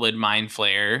Ithalid Mind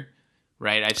Flayer,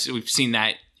 right? We've seen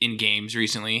that in games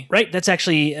recently. Right, that's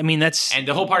actually, I mean, that's... And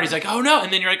the whole party's like, oh no,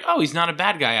 and then you're like, oh, he's not a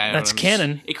bad guy. That's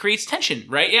canon. It creates tension,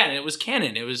 right? Yeah, and it was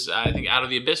canon. It was, I think, Out of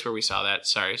the Abyss where we saw that.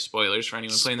 Sorry, spoilers for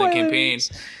anyone playing that campaign.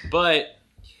 But,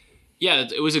 yeah,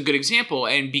 it was a good example,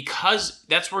 and because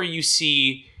that's where you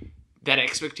see that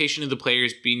expectation of the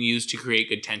players being used to create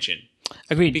good tension.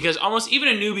 Agreed. Because almost even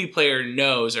a newbie player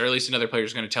knows, or at least another player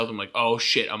is going to tell them, like, oh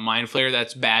shit, a Mind Flayer,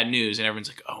 that's bad news, and everyone's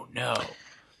like, oh no.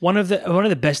 One of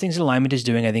the best things that alignment is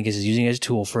doing, I think, is using it as a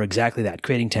tool for exactly that,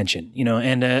 creating tension. You know,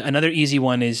 and another easy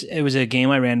one is, it was a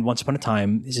game I ran once upon a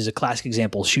time. This is a classic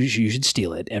example. You should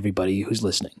steal it, everybody who's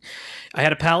listening. I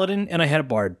had a paladin and I had a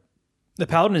bard. The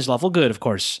paladin is lawful good, of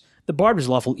course. The bard was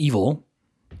lawful evil,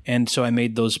 and so I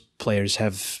made those players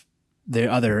have their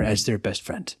other as their best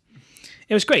friend.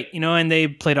 It was great, you know, and they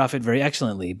played off it very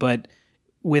excellently, but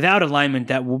without alignment,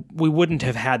 that we wouldn't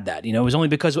have had that. You know, it was only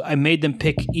because I made them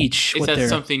pick each. Is that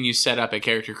something you set up at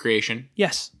character creation?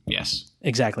 Yes. Yes.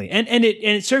 Exactly. And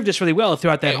it served us really well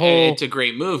throughout that whole... It's a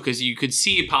great move because you could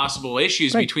see possible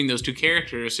issues between those two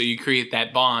characters, so you create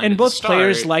that bond. And both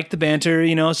players liked the banter,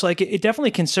 you know, so like it definitely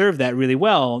can serve that really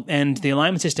well. And the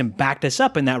alignment system backed us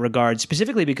up in that regard,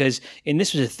 specifically because, and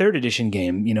this was a 3rd edition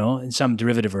game, you know, in some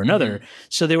derivative or another. Mm-hmm.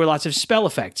 So there were lots of spell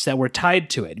effects that were tied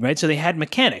to it, right? So they had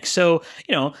mechanics. So,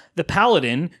 you know, the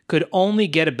paladin could only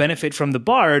get a benefit from the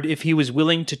bard if he was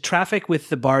willing to traffic with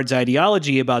the bard's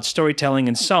ideology about storytelling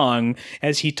and song,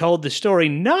 as he told the story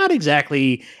not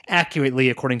exactly accurately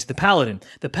according to the paladin.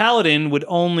 The paladin would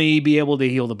only be able to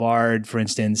heal the bard, for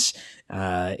instance,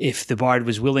 if the bard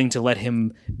was willing to let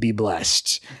him be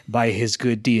blessed by his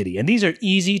good deity. And these are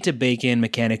easy to bake in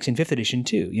mechanics in 5th edition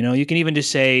too. You know, you can even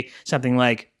just say something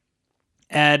like,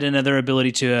 add another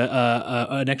ability to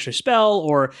an extra spell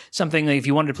or something. Like if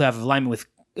you wanted to play off of alignment with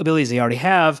abilities they already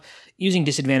have, using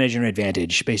disadvantage or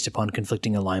advantage based upon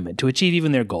conflicting alignment to achieve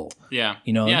even their goal. Yeah.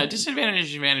 You know,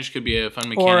 disadvantage, advantage could be a fun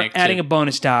mechanic. Or adding a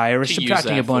bonus die or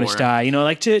subtracting a bonus die, you know,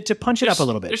 like to punch it up a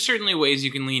little bit. There's certainly ways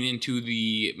you can lean into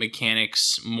the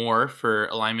mechanics more for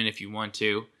alignment if you want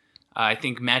to. I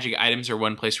think magic items are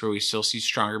one place where we still see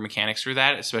stronger mechanics for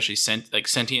that, especially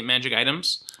sentient magic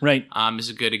items. Right. Is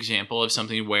a good example of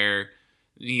something where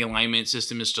the alignment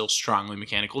system is still strongly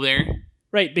mechanical there.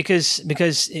 Right, because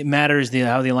it matters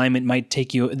how the alignment might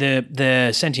take you.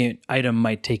 The sentient item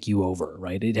might take you over.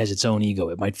 Right, it has its own ego.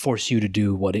 It might force you to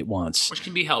do what it wants, which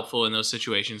can be helpful in those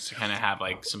situations to kind of have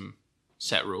like some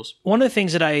set rules. One of the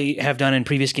things that I have done in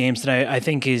previous games that I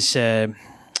think is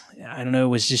I don't know,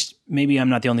 was just maybe I'm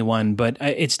not the only one, but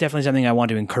it's definitely something I want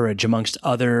to encourage amongst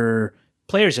other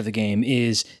players of the game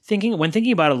is thinking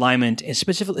about alignment,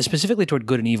 specifically toward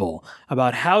good and evil,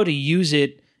 about how to use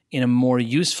it in a more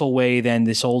useful way than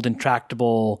this old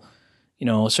intractable, you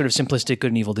know, sort of simplistic good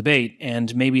and evil debate,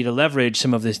 and maybe to leverage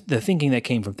some of the thinking that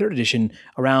came from 3rd edition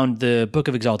around the Book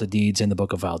of Exalted Deeds and the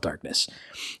Book of Vile Darkness.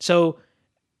 So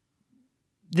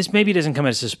this maybe doesn't come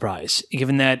as a surprise,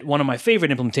 given that one of my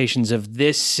favorite implementations of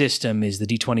this system is the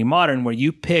D20 Modern, where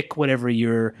you pick whatever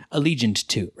you're allegiant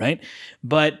to, right?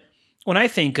 But when I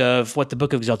think of what the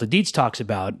Book of Exalted Deeds talks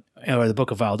about, or the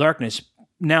Book of Vile Darkness,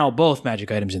 now both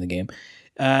magic items in the game,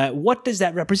 what does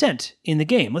that represent in the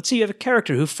game? Let's say you have a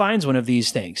character who finds one of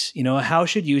these things. You know, how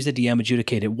should you as the DM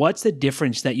adjudicate it? What's the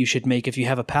difference that you should make if you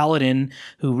have a paladin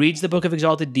who reads the Book of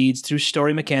Exalted Deeds through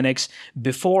story mechanics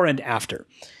before and after?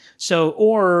 So,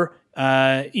 or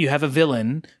you have a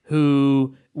villain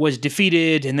who was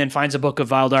defeated and then finds a Book of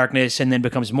Vile Darkness and then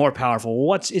becomes more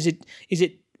powerful. Is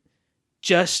it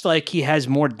just like he has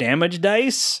more damage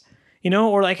dice? You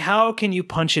know, or like how can you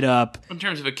punch it up? In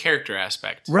terms of a character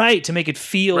aspect. Right, to make it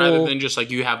feel... rather than just like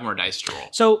you have more dice to roll.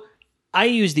 So I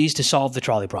use these to solve the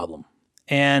trolley problem.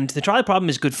 And the trolley problem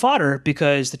is good fodder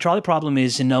because the trolley problem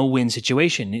is a no-win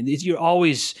situation. You're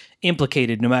always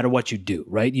implicated no matter what you do,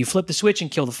 right? You flip the switch and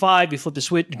kill the 5. You flip the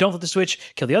switch, don't flip the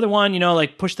switch, kill the other one. You know,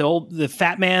 like push the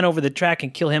fat man over the track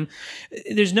and kill him.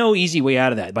 There's no easy way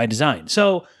out of that by design.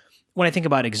 So when I think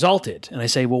about Exalted and I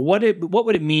say, well, what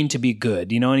would it mean to be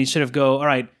good? You know, and you sort of go, all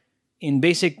right, in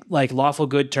basic, like lawful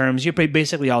good terms, you're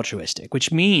basically altruistic,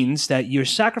 which means that you're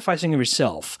sacrificing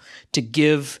yourself to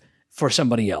give for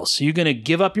somebody else. So you're going to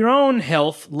give up your own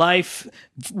health, life,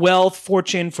 wealth,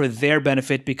 fortune for their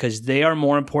benefit because they are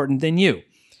more important than you.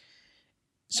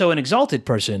 So an Exalted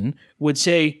person would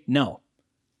say, no,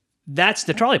 that's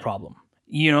the trolley problem.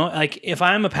 You know, like if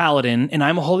I'm a paladin and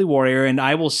I'm a holy warrior and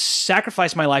I will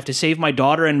sacrifice my life to save my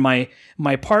daughter and my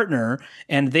partner,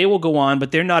 and they will go on,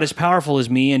 but they're not as powerful as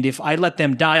me. And if I let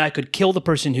them die, I could kill the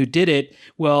person who did it.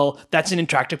 Well, that's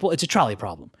it's a trolley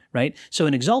problem, right? So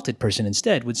an Exalted person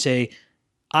instead would say,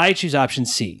 I choose option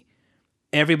C.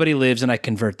 Everybody lives and I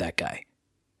convert that guy.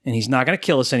 And he's not going to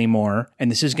kill us anymore. And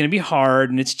this is going to be hard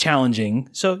and it's challenging.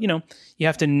 So, you know, you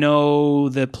have to know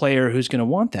the player who's going to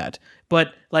want that.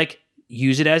 But like,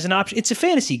 use it as an option. It's a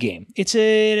fantasy game. It's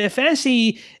a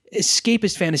fantasy,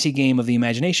 escapist fantasy game of the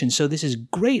imagination. So this is a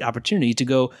great opportunity to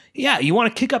go, yeah, you want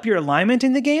to kick up your alignment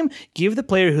in the game? Give the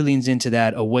player who leans into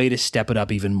that a way to step it up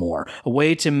even more. A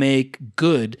way to make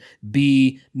good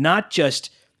be not just,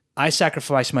 I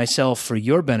sacrifice myself for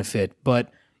your benefit,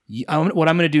 but what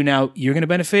I'm going to do now, you're going to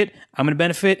benefit, I'm going to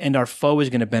benefit, and our foe is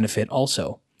going to benefit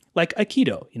also. Like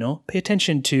Aikido, you know, pay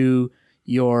attention to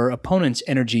your opponent's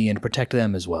energy and protect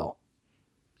them as well.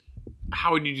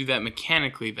 How would you do that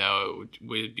mechanically, though?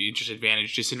 Would it be just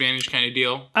advantage, disadvantage kind of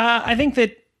deal? I think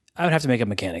that I would have to make up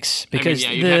mechanics because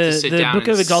you'd have to sit the down Book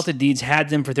of Exalted Deeds had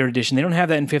them for 3rd edition. They don't have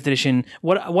that in 5th edition.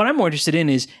 What I'm more interested in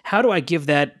is how do I give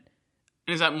that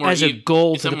is that more as a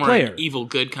goal to the player? Evil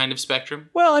good kind of spectrum?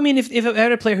 Well, I mean, if I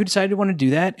had a player who decided to want to do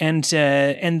that and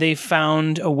they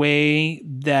found a way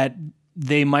that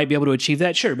they might be able to achieve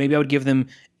that, sure. Maybe I would give them,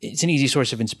 it's an easy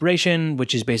source of inspiration,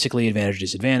 which is basically advantage,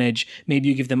 disadvantage. Maybe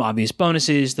you give them obvious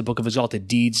bonuses. The Book of Exalted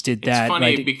Deeds did that. It's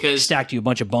funny right? because stacked you a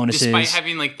bunch of bonuses. Despite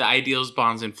having like the ideals,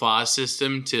 bonds, and flaws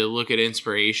system to look at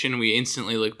inspiration, we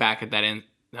instantly look back at that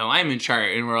alignment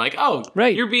chart and we're like, oh,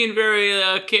 right. You're being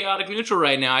very chaotic neutral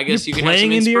right now. I guess you're you can have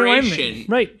some inspiration.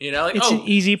 Right. You know, like, it's an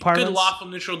easy part good lawful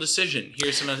neutral decision.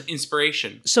 Here's some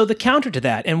inspiration. So the counter to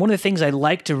that, and one of the things I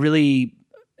like to really,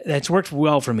 that's worked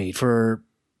well for me for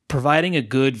providing a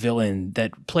good villain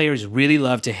that players really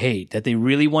love to hate, that they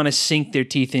really want to sink their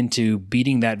teeth into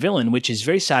beating that villain, which is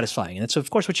very satisfying. And that's, of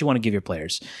course, what you want to give your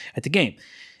players at the game,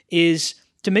 is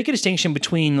to make a distinction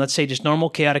between, let's say, just normal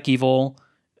chaotic evil,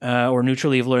 or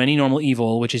neutral evil or any normal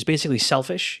evil, which is basically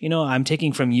selfish. I'm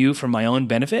taking from you for my own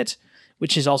benefit,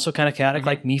 which is also kind of chaotic,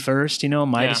 like me first,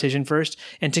 my decision first.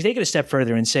 And to take it a step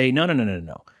further and say, no.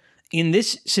 In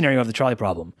this scenario of the trolley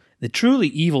problem, the truly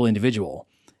evil individual,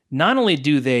 not only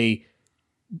do they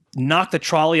knock the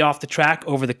trolley off the track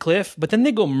over the cliff, but then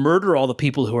they go murder all the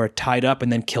people who are tied up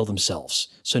and then kill themselves.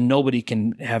 So nobody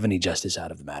can have any justice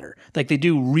out of the matter. Like they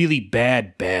do really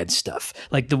bad stuff.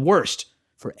 Like the worst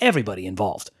for everybody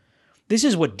involved. This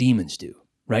is what demons do,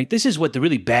 right? This is what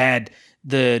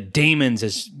the daemons,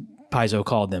 as Paizo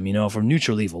called them, for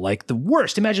neutral evil, like the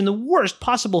worst. Imagine the worst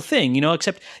possible thing,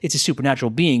 except it's a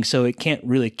supernatural being, so it can't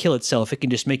really kill itself. It can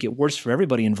just make it worse for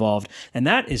everybody involved. And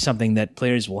that is something that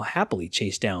players will happily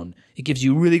chase down. It gives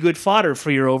you really good fodder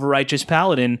for your overrighteous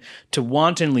paladin to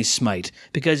wantonly smite,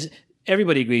 because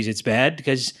everybody agrees it's bad,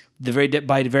 because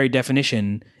by the very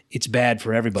definition, it's bad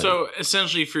for everybody. So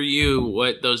essentially for you,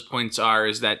 what those points are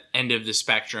is that end of the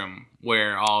spectrum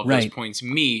where all of those points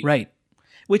meet. Right.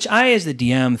 Which I, as the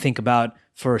DM, think about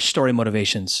for story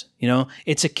motivations.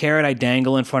 It's a carrot I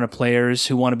dangle in front of players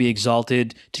who want to be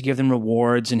exalted, to give them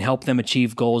rewards and help them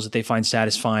achieve goals that they find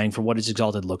satisfying. For what does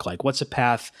exalted look like? What's a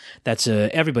path that's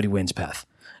a everybody wins path,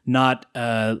 not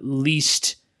a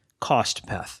least cost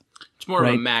path? It's more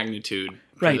of a magnitude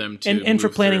for them to and for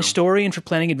planning through. Story and for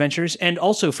planning adventures, and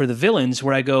also for the villains,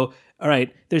 where I go, all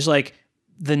right, there's like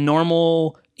the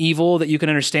normal evil that you can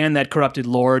understand, that corrupted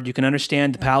lord. You can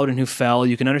understand the paladin who fell.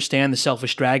 You can understand the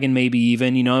selfish dragon, maybe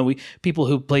even. People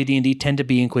who play D&D tend to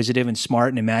be inquisitive and smart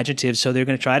and imaginative, so they're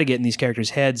going to try to get in these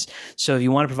characters' heads. So if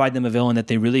you want to provide them a villain that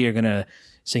they really are going to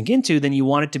sink into, then you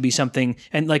want it to be something,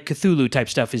 and like Cthulhu type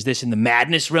stuff is this in the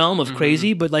madness realm of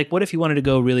crazy, but like what if you wanted to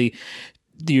go really,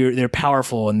 they're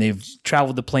powerful and they've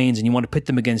traveled the planes and you want to pit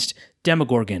them against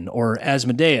Demogorgon or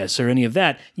Asmodeus or any of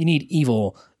that? You need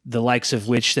evil, the likes of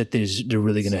which that they're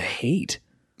really going to hate.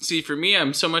 See, for me,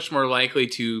 I'm so much more likely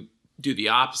to do the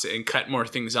opposite and cut more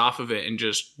things off of it and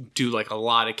just do like a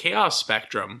lot of chaos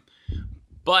spectrum.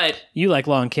 But you like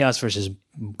law and chaos versus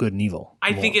good and evil.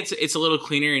 I think it's a little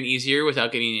cleaner and easier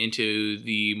without getting into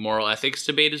the moral ethics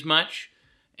debate as much.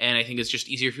 And I think it's just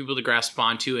easier for people to grasp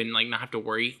onto and like not have to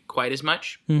worry quite as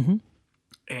much. Mm-hmm.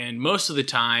 And most of the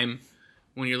time,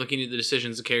 when you're looking at the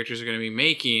decisions the characters are going to be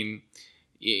making,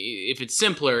 if it's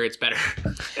simpler, it's better.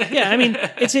 Yeah, I mean,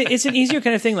 it's an easier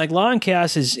kind of thing. Like law and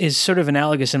chaos is sort of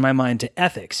analogous in my mind to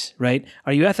ethics, right?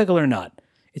 Are you ethical or not?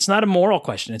 It's not a moral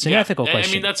question. It's an ethical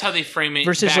question. I mean, that's how they frame it.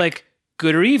 Versus like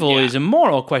good or evil is a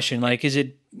moral question. Like, is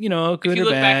it, good or bad? If you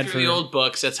look back through the old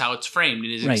books, that's how it's framed.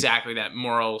 It is exactly that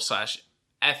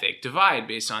moral/ethic divide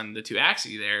based on the two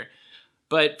axes there.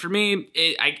 But for me,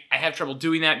 I have trouble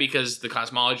doing that because the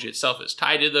cosmology itself is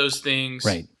tied to those things.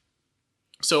 Right.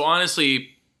 So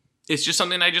honestly, it's just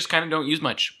something I just kind of don't use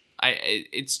much.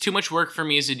 It's too much work for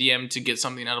me as a DM to get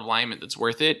something out of alignment that's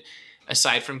worth it,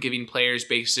 aside from giving players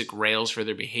basic rails for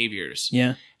their behaviors.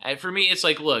 Yeah. And for me, it's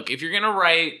like, look, if you're going to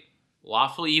write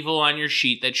lawful evil on your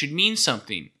sheet, that should mean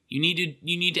something. You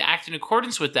need to act in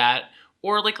accordance with that.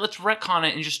 Or like, let's retcon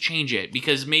it and just change it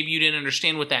because maybe you didn't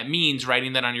understand what that means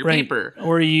writing that on your paper.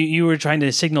 Or you were trying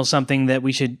to signal something that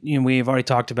we've already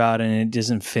talked about and it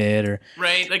doesn't fit. Or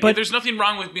right. Like, but there's nothing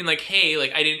wrong with being like, hey,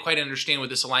 like I didn't quite understand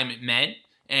what this alignment meant,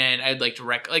 and I'd like to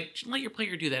let your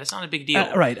player do that. It's not a big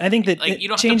deal. Right. I think that you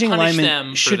don't changing have to punish alignment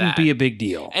them shouldn't be a big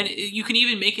deal. And you can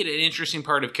even make it an interesting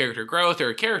part of character growth or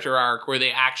a character arc where they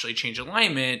actually change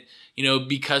alignment.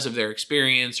 Because of their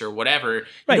experience or whatever.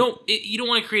 Right. You don't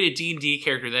want to create a D&D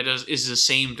character that is the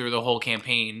same through the whole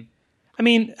campaign. I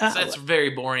mean, that's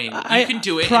very boring. You can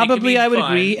do it. Probably, I would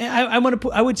agree.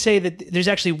 I would say that there's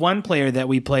actually one player that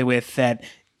we play with that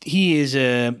he's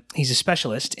a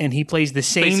specialist and he plays the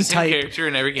same type character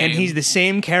in every game, and he's the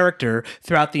same character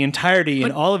throughout the entirety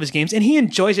in all of his games, and he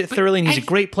enjoys it thoroughly, and he's a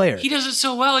great player. He does it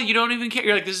so well, you don't even care.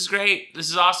 You're like, this is great, this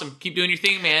is awesome, keep doing your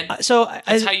thing, man. That's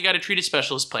how you got to treat a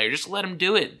specialist player. Just let him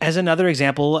do it. As another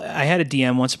example, I had a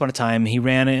DM once upon a time. He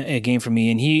ran a game for me,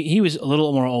 and he was a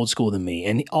little more old school than me,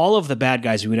 and all of the bad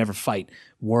guys we would ever fight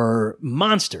were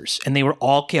monsters, and they were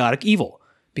all chaotic evil.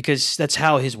 Because that's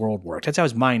how his world worked. That's how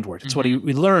his mind worked. That's what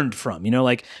we learned from.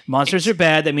 Like monsters are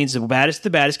bad. That means the baddest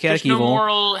chaotic evil. There's no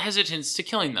moral hesitance to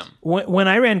killing them. When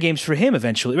I ran games for him,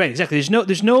 eventually, right? Exactly.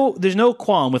 There's no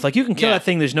qualm with like you can kill that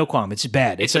thing. There's no qualm. It's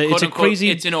bad. It's a crazy.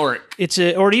 It's an orc. It's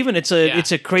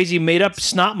a crazy made up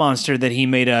snot monster that he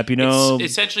made up. It's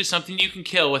essentially something you can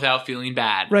kill without feeling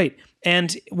bad. Right.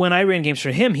 And when I ran games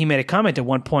for him, he made a comment at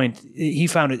one point. He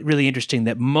found it really interesting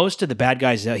that most of the bad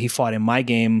guys that he fought in my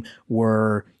game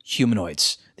were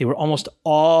humanoids. They were almost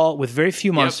all, with very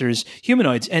few monsters,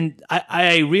 humanoids. And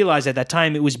I realized at that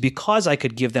time it was because I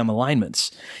could give them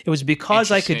alignments. It was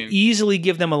because I could easily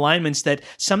give them alignments that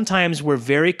sometimes were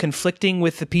very conflicting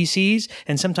with the PCs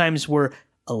and sometimes were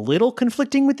a little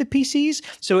conflicting with the PCs.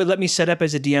 So it let me set up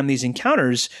as a DM these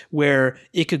encounters where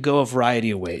it could go a variety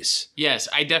of ways. Yes,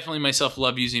 I definitely myself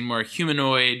love using more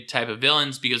humanoid type of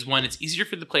villains because, one, it's easier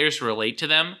for the players to relate to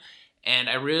them. And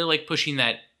I really like pushing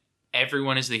that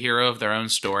everyone is the hero of their own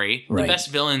story. Right. The best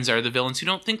villains are the villains who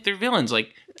don't think they're villains.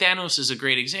 Like Thanos is a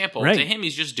great example. Right. To him,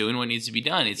 he's just doing what needs to be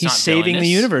done. He's not saving villainous. The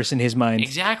universe in his mind.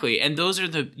 Exactly. And those are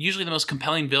usually the most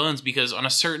compelling villains because on a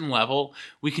certain level,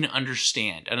 we can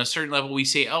understand. On a certain level, we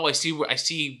say, oh, I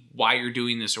see why you're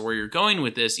doing this or where you're going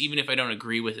with this, even if I don't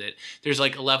agree with it. There's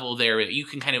like a level there that you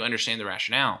can kind of understand the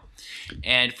rationale.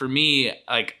 And for me,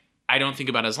 like, I don't think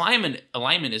about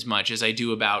alignment as much as I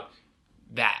do about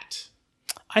that.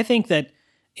 I think that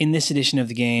in this edition of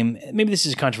the game, maybe this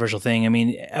is a controversial thing. I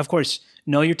mean, of course,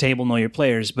 know your table, know your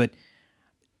players, but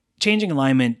changing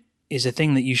alignment is a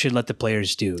thing that you should let the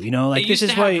players do. You know, like this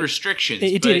is why restrictions.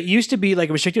 It did. It used to be like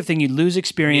a restrictive thing. You'd lose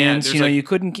experience. Yeah, you know, like you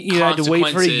couldn't. You had to wait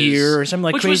for a year or something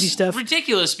like crazy stuff.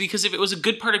 Ridiculous because if it was a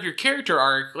good part of your character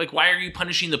arc, like why are you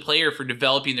punishing the player for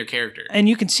developing their character? And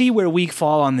you can see where we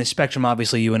fall on this spectrum.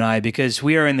 Obviously, you and I, because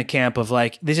we are in the camp of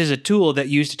like this is a tool that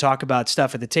used to talk about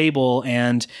stuff at the table,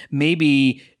 and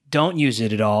maybe don't use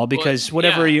it at all because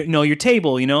you know your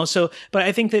table. You know, so but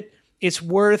I think that it's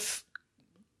worth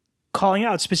calling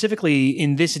out specifically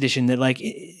in this edition that like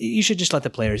you should just let the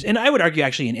players, and I would argue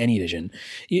actually in any edition,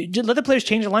 you just let the players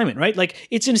change alignment, right? Like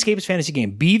it's an escapist fantasy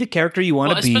game. Be the character you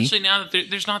want to be. Especially now that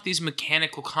there's not these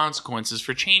mechanical consequences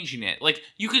for changing it. Like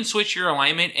you can switch your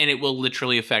alignment and it will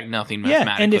literally affect nothing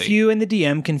mathematically. Yeah, and if you and the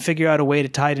DM can figure out a way to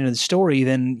tie it into the story,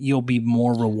 then you'll be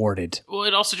more rewarded. Well,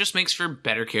 it also just makes for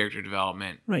better character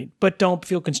development. Right, but don't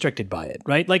feel constricted by it,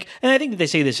 right? Like, and I think that they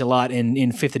say this a lot in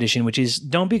 5th edition, which is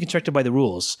don't be constricted by the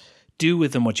rules. Do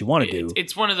with them what you want to do.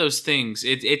 It's one of those things.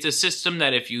 It's a system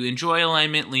that if you enjoy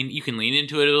alignment, you can lean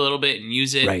into it a little bit and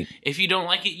use it. Right. If you don't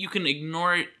like it, you can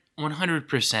ignore it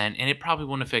 100%, and it probably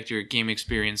won't affect your game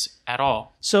experience at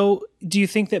all. So, do you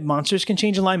think that monsters can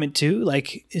change alignment too?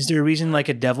 Like, is there a reason like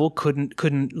a devil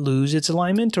couldn't lose its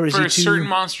alignment, or is for it too... certain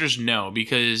monsters? No,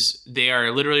 because they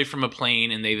are literally from a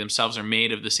plane, and they themselves are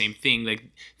made of the same thing. Like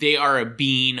they are a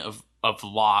being of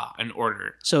law and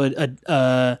order. So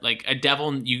like a devil,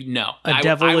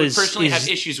 I would personally have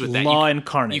issues with that. Law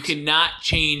incarnate. You cannot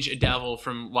change a devil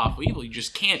from lawful evil. You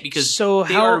just can't because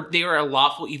they are a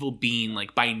lawful evil being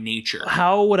like by nature.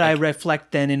 How would I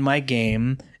reflect then in my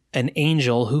game an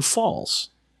angel who falls?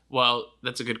 Well,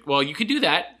 you could do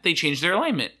that. They change their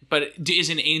alignment. But is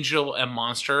an angel a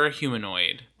monster or a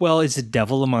humanoid? Well, is the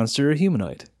devil a monster or a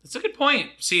humanoid? That's a good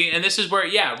point. See, and this is where,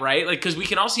 right? Like, because we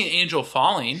can all see an angel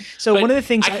falling. So one of the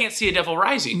things I can't see a devil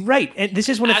rising. Right, and this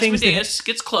is one of the things that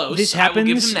gets close. This happens. I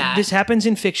will give him that. This happens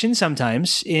in fiction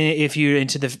sometimes. If you're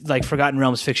into the like Forgotten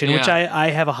Realms fiction, which I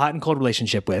have a hot and cold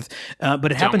relationship with,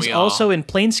 but it happens also in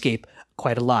Planescape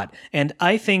quite a lot. And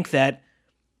I think that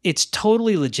it's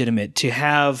totally legitimate to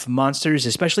have monsters,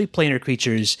 especially planar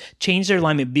creatures, change their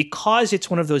alignment because it's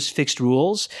one of those fixed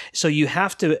rules. So you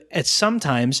have to, at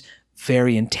sometimes,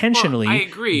 very intentionally I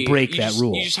agree. break that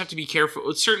rule. You just have to be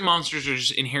careful. Certain monsters are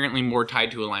just inherently more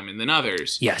tied to alignment than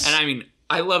others. Yes. And I mean,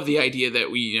 I love the idea that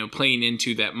we, playing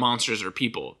into that monsters are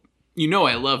people.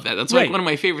 I love that. That's like one of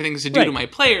my favorite things to do to my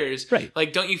players. Right.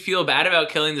 Like, don't you feel bad about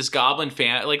killing this goblin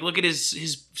fan? Like, look at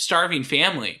his starving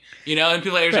family, and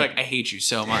players are like, I hate you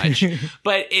so much.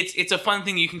 But it's a fun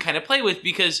thing you can kind of play with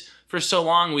because for so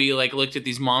long we like looked at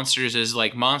these monsters as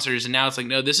like monsters, and now it's like,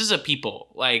 no, this is a people.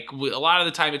 Like a lot of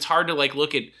the time it's hard to like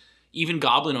look at even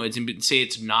goblinoids and say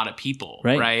it's not a people,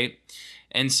 right?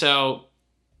 And so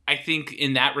I think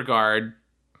in that regard,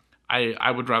 I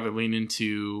would rather lean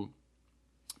into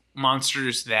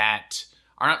monsters that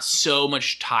are not so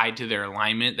much tied to their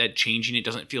alignment that changing it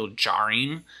doesn't feel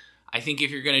jarring. I think if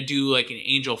you're going to do like an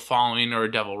angel falling or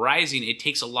a devil rising, it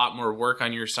takes a lot more work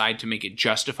on your side to make it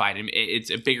justified. And it's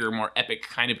a bigger, more epic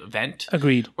kind of event.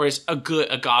 Agreed. Whereas a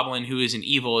goblin who is an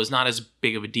evil is not as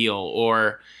big of a deal.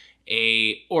 Or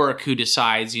a orc who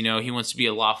decides, he wants to be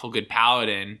a lawful good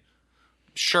paladin.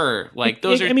 Sure, like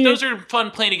those are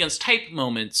fun playing against type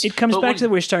moments. It comes back to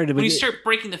where we started. When you start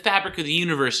breaking the fabric of the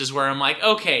universe is where I'm like,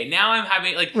 okay, now I'm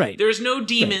having like, there's no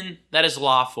demon that is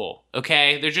lawful.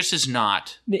 Okay, there just is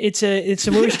not. It's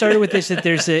where we started with this. That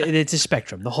it's a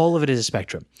spectrum. The whole of it is a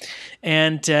spectrum,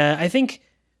 and I think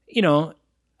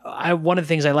one of the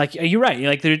things I like, you're right.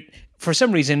 Like for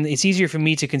some reason, it's easier for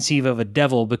me to conceive of a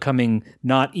devil becoming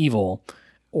not evil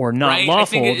or not Right?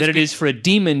 lawful than it is for a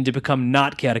demon to become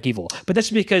not chaotic evil. But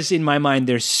that's because in my mind,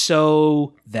 they're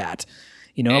so that.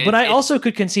 But I also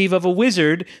could conceive of a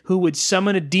wizard who would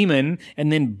summon a demon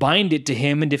and then bind it to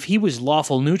him. And if he was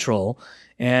lawful neutral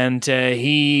and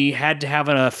he had to have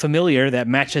a familiar that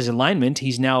matched his alignment,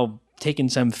 he's now taken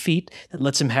some feat that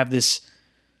lets him have this,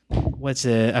 what's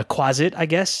a quasit, I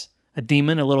guess? A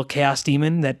demon, a little chaos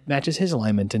demon that matches his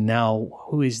alignment. And now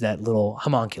who is that little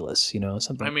homunculus,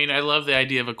 something? I mean, I love the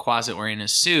idea of a Quasit wearing a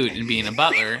suit and being a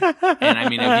butler. And I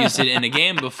mean, I've used it in a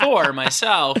game before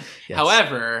myself. Yes.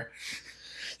 However...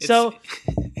 So,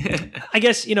 I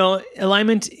guess,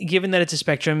 alignment, given that it's a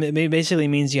spectrum, it basically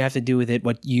means you have to do with it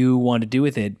what you want to do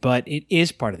with it, but it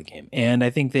is part of the game. And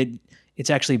I think that it's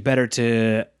actually better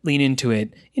to lean into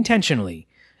it intentionally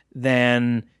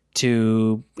than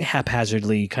to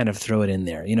haphazardly kind of throw it in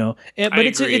there, But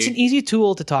it's an easy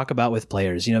tool to talk about with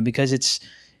players, because it's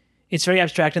very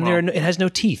abstract and it has no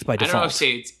teeth by default. I don't know if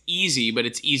say it's easy, but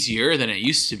it's easier than it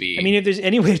used to be. I mean, if there's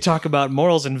any way to talk about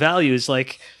morals and values,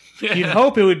 like... You'd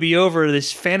hope it would be over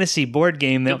this fantasy board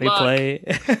game that we play.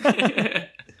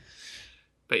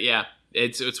 But yeah,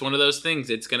 it's one of those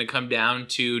things. It's going to come down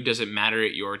to, does it matter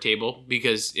at your table?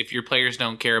 Because if your players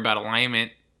don't care about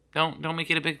alignment, don't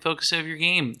make it a big focus of your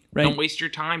game. Right. Don't waste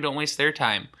your time. Don't waste their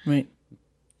time. Right.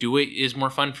 Do what is more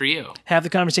fun for you. Have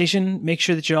the conversation. Make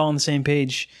sure that you're all on the same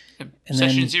page. And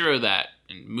Session 0 that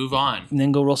and move on. And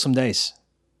then go roll some dice.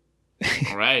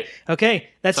 All right. Okay,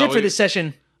 that's it for this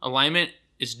session. Alignment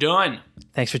is done.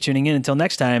 Thanks for tuning in. Until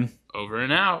next time. Over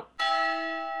and out.